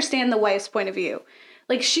 I understand the wife's point of view.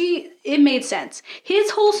 Like it made sense.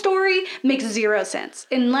 His whole story makes zero sense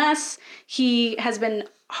unless he has been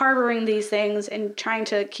harboring these things and trying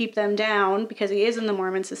to keep them down because he is in the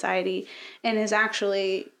Mormon society and is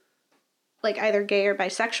actually like either gay or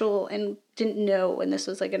bisexual and didn't know, and this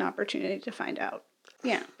was like an opportunity to find out.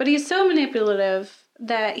 Yeah. But he's so manipulative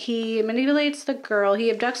that he manipulates the girl.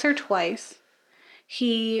 He abducts her twice.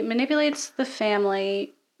 He manipulates the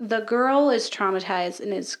family. The girl is traumatized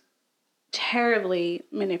and is terribly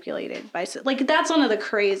manipulated by, like, that's one of the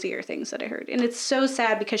crazier things that I heard. And it's so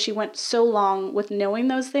sad because she went so long with knowing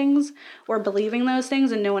those things or believing those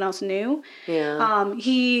things and no one else knew. Yeah.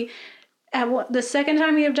 The second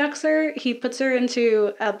time he abducts her, he puts her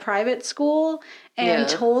into a private school and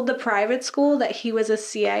told the private school that he was a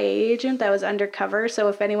CIA agent that was undercover. So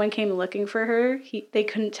if anyone came looking for her, they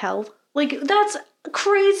couldn't tell. Like, that's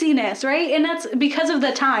craziness, right? And that's because of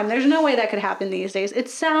the time. There's no way that could happen these days. It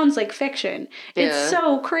sounds like fiction. Yeah. It's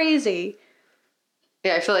so crazy.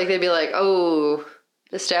 Yeah, I feel like they'd be like, oh,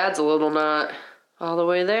 this dad's a little not all the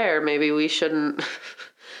way there. Maybe we shouldn't.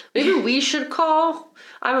 Maybe we should call.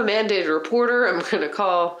 I'm a mandated reporter. I'm going to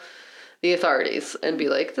call the authorities and be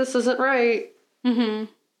like, this isn't right. Mm-hmm.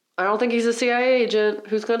 I don't think he's a CIA agent.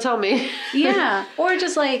 Who's going to tell me? Yeah. Or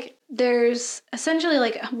just like, there's essentially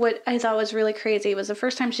like what I thought was really crazy was the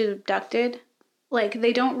first time she's abducted. Like,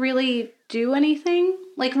 they don't really do anything.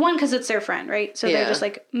 Like, one, because it's their friend, right? So they're just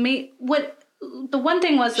like, the one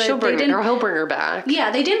thing was that he'll bring her back.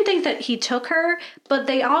 Yeah, they didn't think that he took her, but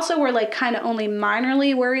they also were like kind of only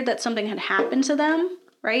minorly worried that something had happened to them,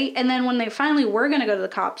 right? And then when they finally were going to go to the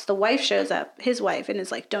cops, the wife shows up, his wife, and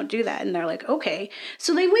is like, don't do that. And they're like, okay.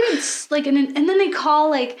 So they waited like, and then they call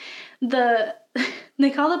like they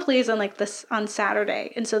call the police on like this on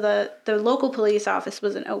Saturday. And so the local police office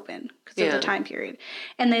wasn't open because of the time period.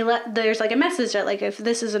 And there's like a message that like, if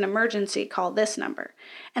this is an emergency, call this number.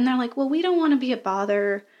 And they're like, well, we don't want to be a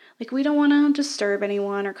bother. Like, we don't want to disturb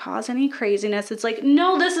anyone or cause any craziness. It's like,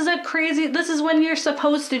 no, this is when you're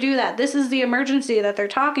supposed to do that. This is the emergency that they're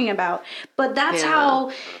talking about. But that's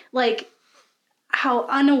how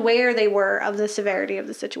unaware they were of the severity of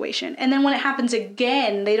the situation. And then when it happens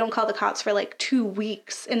again, they don't call the cops for like 2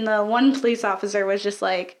 weeks. And the one police officer was just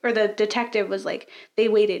like, or the detective was like, they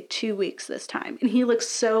waited 2 weeks this time. And he looks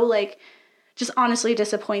so like, just honestly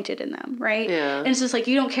disappointed in them, right? Yeah. And it's just like,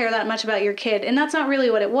 you don't care that much about your kid. And that's not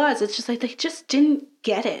really what it was. It's just like, they just didn't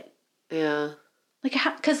get it. Yeah. Like,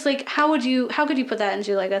 because like, how could you put that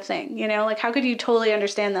into like a thing, you know? Like, how could you totally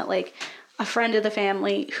understand that like, a friend of the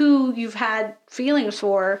family who you've had feelings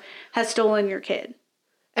for has stolen your kid?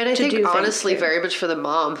 And I think honestly very much for the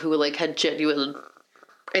mom who like had genuine,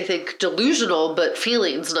 I think delusional, but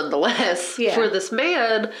feelings nonetheless for this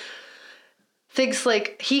man, thinks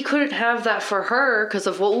like he couldn't have that for her because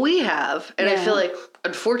of what we have. And I feel like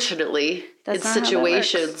unfortunately in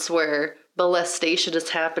situations where molestation is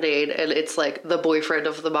happening and it's like the boyfriend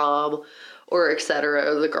of the mom or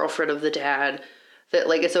etc., the girlfriend of the dad, that,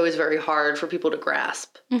 like, it's always very hard for people to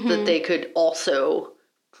grasp that they could also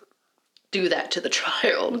do that to the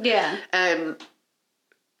child. Yeah. And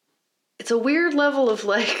it's a weird level of,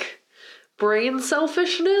 like, brain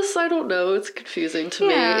selfishness. I don't know. It's confusing to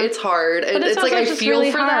me. It's hard. And it's like, I feel really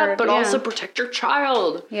for that, but also protect your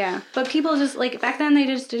child. Yeah. But people just, like, back then, they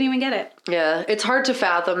just didn't even get it. Yeah. It's hard to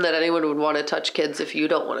fathom that anyone would want to touch kids if you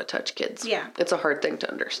don't want to touch kids. Yeah. It's a hard thing to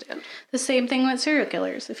understand. The same thing with serial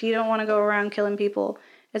killers. If you don't want to go around killing people,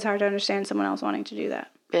 it's hard to understand someone else wanting to do that.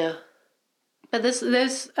 Yeah. But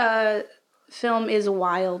this film is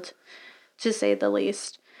wild, to say the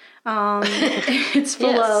least. It's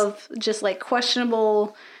full of just like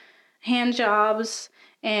questionable hand jobs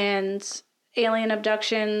and alien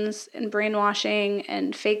abductions and brainwashing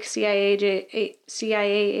and fake CIA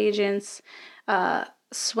agents,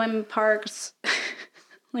 swim parks,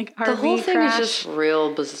 like RV the whole thing crash. Is just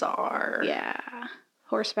real bizarre. Yeah.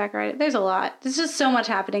 Horseback riding. There's a lot. There's just so much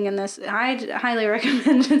happening in this. I highly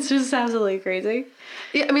recommend it. It's just absolutely crazy.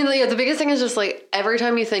 Yeah, I mean, the biggest thing is just like every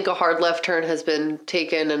time you think a hard left turn has been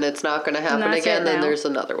taken and it's not going to happen again, then there's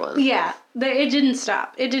another one. Yeah, it didn't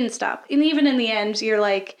stop. It didn't stop. And even in the end, you're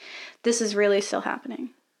like, this is really still happening.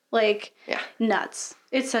 Like, nuts.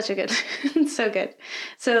 It's such a good, it's so good.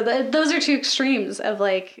 So those are two extremes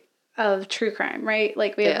of true crime, right?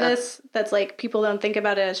 Like we have this that's like people don't think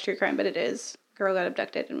about it as true crime, but it is. Girl got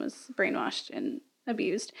abducted and was brainwashed and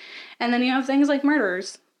abused. And then you have things like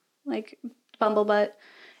murderers, like Bumblebutt,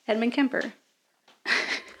 Edmund Kemper.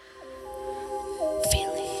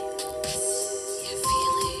 Feelings.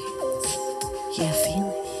 Yeah,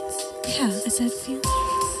 feelings. Yeah, I said feelings.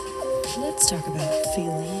 Let's talk about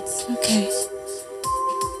feelings. Okay.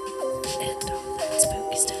 And all that spooky.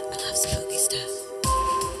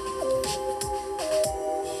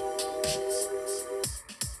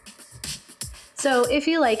 So if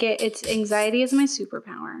you like it, it's anxiety is my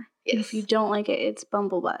superpower. Yes. And if you don't like it, it's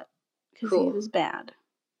Bumblebutt. Because he was bad.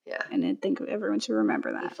 Yeah. And I think everyone should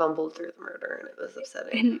remember that. He fumbled through the murder and it was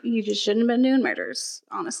upsetting. And you just shouldn't have been doing murders,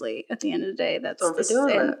 honestly. At the end of the day, that's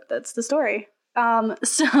the story.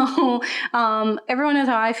 So everyone knows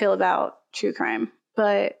how I feel about true crime.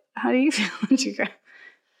 But how do you feel about true crime?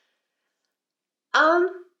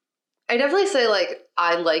 I definitely say, like,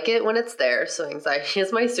 I like it when it's there, so anxiety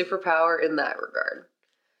is my superpower in that regard.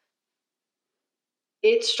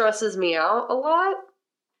 It stresses me out a lot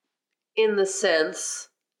in the sense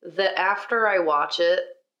that after I watch it,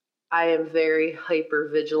 I am very hyper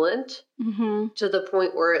vigilant to the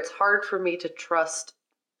point where it's hard for me to trust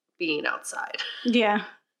being outside. Yeah.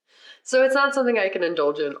 So it's not something I can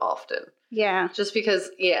indulge in often. Yeah. Just because,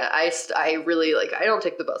 I really, like, I don't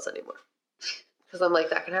take the bus anymore. Because I'm like,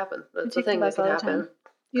 that can happen. That's the thing that can happen.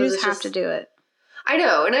 You just have to do it. I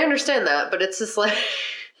know, and I understand that, but it's just like,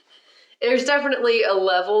 there's definitely a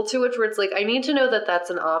level to it where it's like, I need to know that that's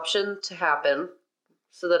an option to happen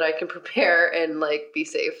so that I can prepare and, like, be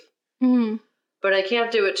safe. Mm-hmm. But I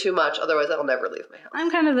can't do it too much, otherwise I'll never leave my house.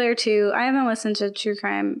 I'm kind of there, too. I haven't listened to true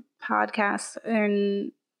crime podcasts,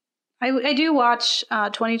 and I do watch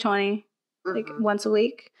 2020, like, once a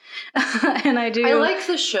week. And I like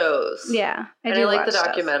the shows. Yeah. I like the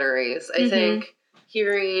documentaries. I think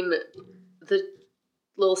hearing the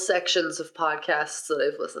little sections of podcasts that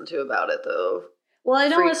I've listened to about it, though. Well, I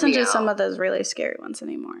don't listen to some of those really scary ones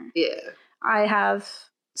anymore. Yeah. I have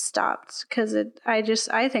stopped because I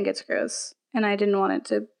think it's gross, and I didn't want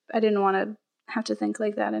to have to think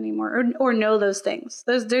like that anymore or know those things.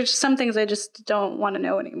 There's some things I just don't want to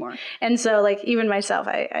know anymore. And so, like, even myself,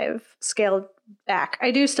 I've scaled back.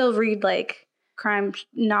 I do still read, like, crime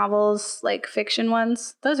novels, like fiction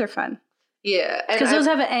ones. Those are fun. Yeah. Because those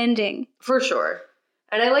have an ending. For sure.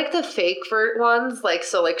 And I like the fake ones, like,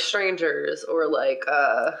 so, like, Strangers, or, like,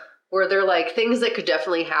 where they're, like, things that could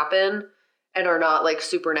definitely happen and are not, like,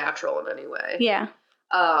 supernatural in any way. Yeah.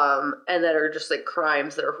 And that are just, like,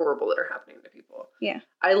 crimes that are horrible that are happening to people. Yeah.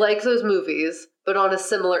 I like those movies, but on a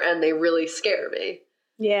similar end, they really scare me.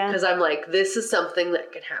 Yeah. Because I'm like, this is something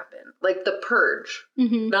that could happen. Like The Purge.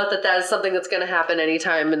 Mm-hmm. Not that is something that's going to happen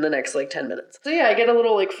anytime in the next, like, 10 minutes. So, yeah, I get a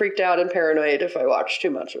little, like, freaked out and paranoid if I watch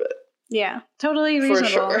too much of it. Yeah. Totally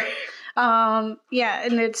reasonable. For sure. Yeah,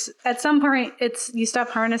 and it's at some point you stop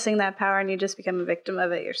harnessing that power and you just become a victim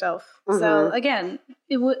of it yourself. Mm-hmm. So again,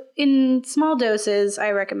 in small doses,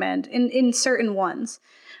 I recommend in certain ones.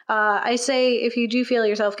 I say if you do feel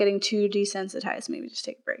yourself getting too desensitized, maybe just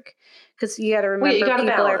take a break because you got to remember people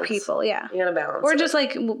balance. Are people. Yeah, you got to balance. Or just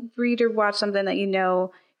like read or watch something that you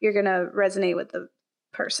know you're gonna resonate with the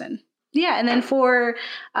person. Yeah, and then for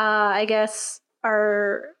I guess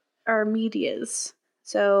our medias.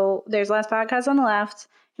 So there's Last Podcast on the Left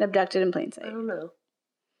and Abducted in Plain Sight. I don't know.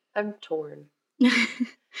 I'm torn.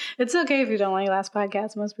 It's okay if you don't like Last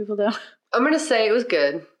Podcast. Most people don't. I'm going to say it was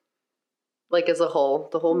good. Like, as a whole,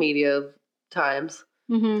 the whole media times.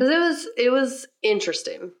 Because it was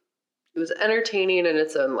interesting. It was entertaining in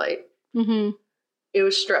its own light. Mm-hmm. It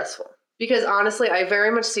was stressful. Because honestly, I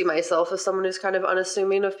very much see myself as someone who's kind of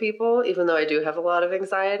unassuming of people, even though I do have a lot of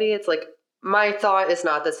anxiety. It's like, my thought is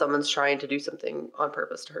not that someone's trying to do something on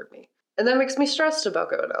purpose to hurt me. And that makes me stressed about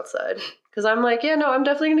going outside. Because I'm like, yeah, no, I'm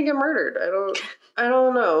definitely going to get murdered. I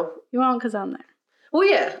don't know. You won't because I'm there. Well,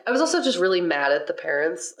 yeah. I was also just really mad at the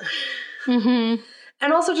parents. Mm-hmm.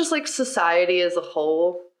 And also just, like, society as a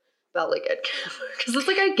whole about, like, Ed Kemper. Because it's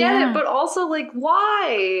like, I get it, but also, like,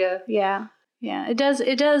 why? Yeah. Yeah. It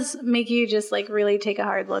does make you just, like, really take a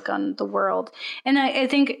hard look on the world. And I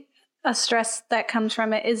think a stress that comes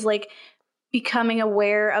from it is, like, becoming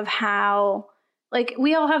aware of how, like,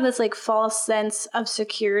 we all have this, like, false sense of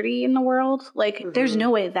security in the world. Like, there's no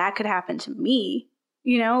way that could happen to me.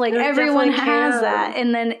 You know, like, everyone has that,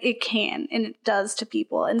 and then it can, and it does to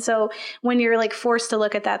people. And so when you're, like, forced to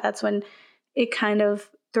look at that, that's when it kind of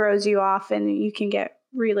throws you off and you can get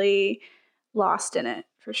really lost in it,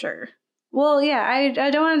 for sure. Well, yeah, I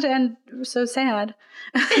don't want it to end so sad.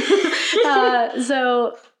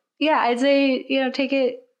 So, yeah, I'd say, you know, take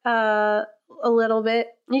it a little bit.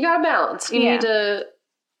 You got to balance. You need to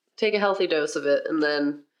take a healthy dose of it and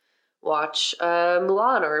then watch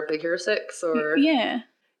Mulan or Big Hero 6 or, you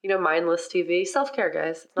know, mindless TV. Self-care,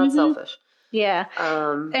 guys. It's not selfish. Yeah.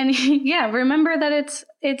 And remember that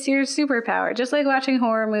it's your superpower. Just like watching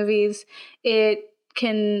horror movies, it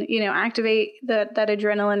can, you know, activate that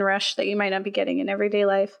adrenaline rush that you might not be getting in everyday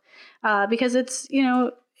life. Because it's, you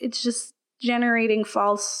know, it's just generating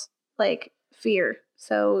false, like, fear.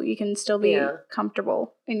 So you can still be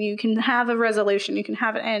comfortable and you can have a resolution. You can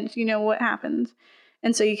have an end. You know what happened.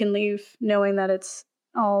 And so you can leave knowing that it's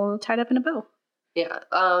all tied up in a bow. Yeah.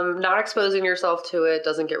 Not exposing yourself to it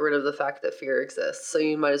doesn't get rid of the fact that fear exists. So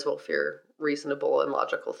you might as well fear reasonable and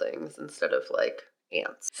logical things instead of like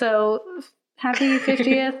ants. So happy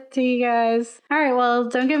 50th to you guys. All right. Well,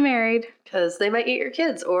 don't get married. Because they might eat your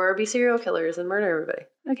kids or be serial killers and murder everybody.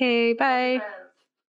 Okay. Bye.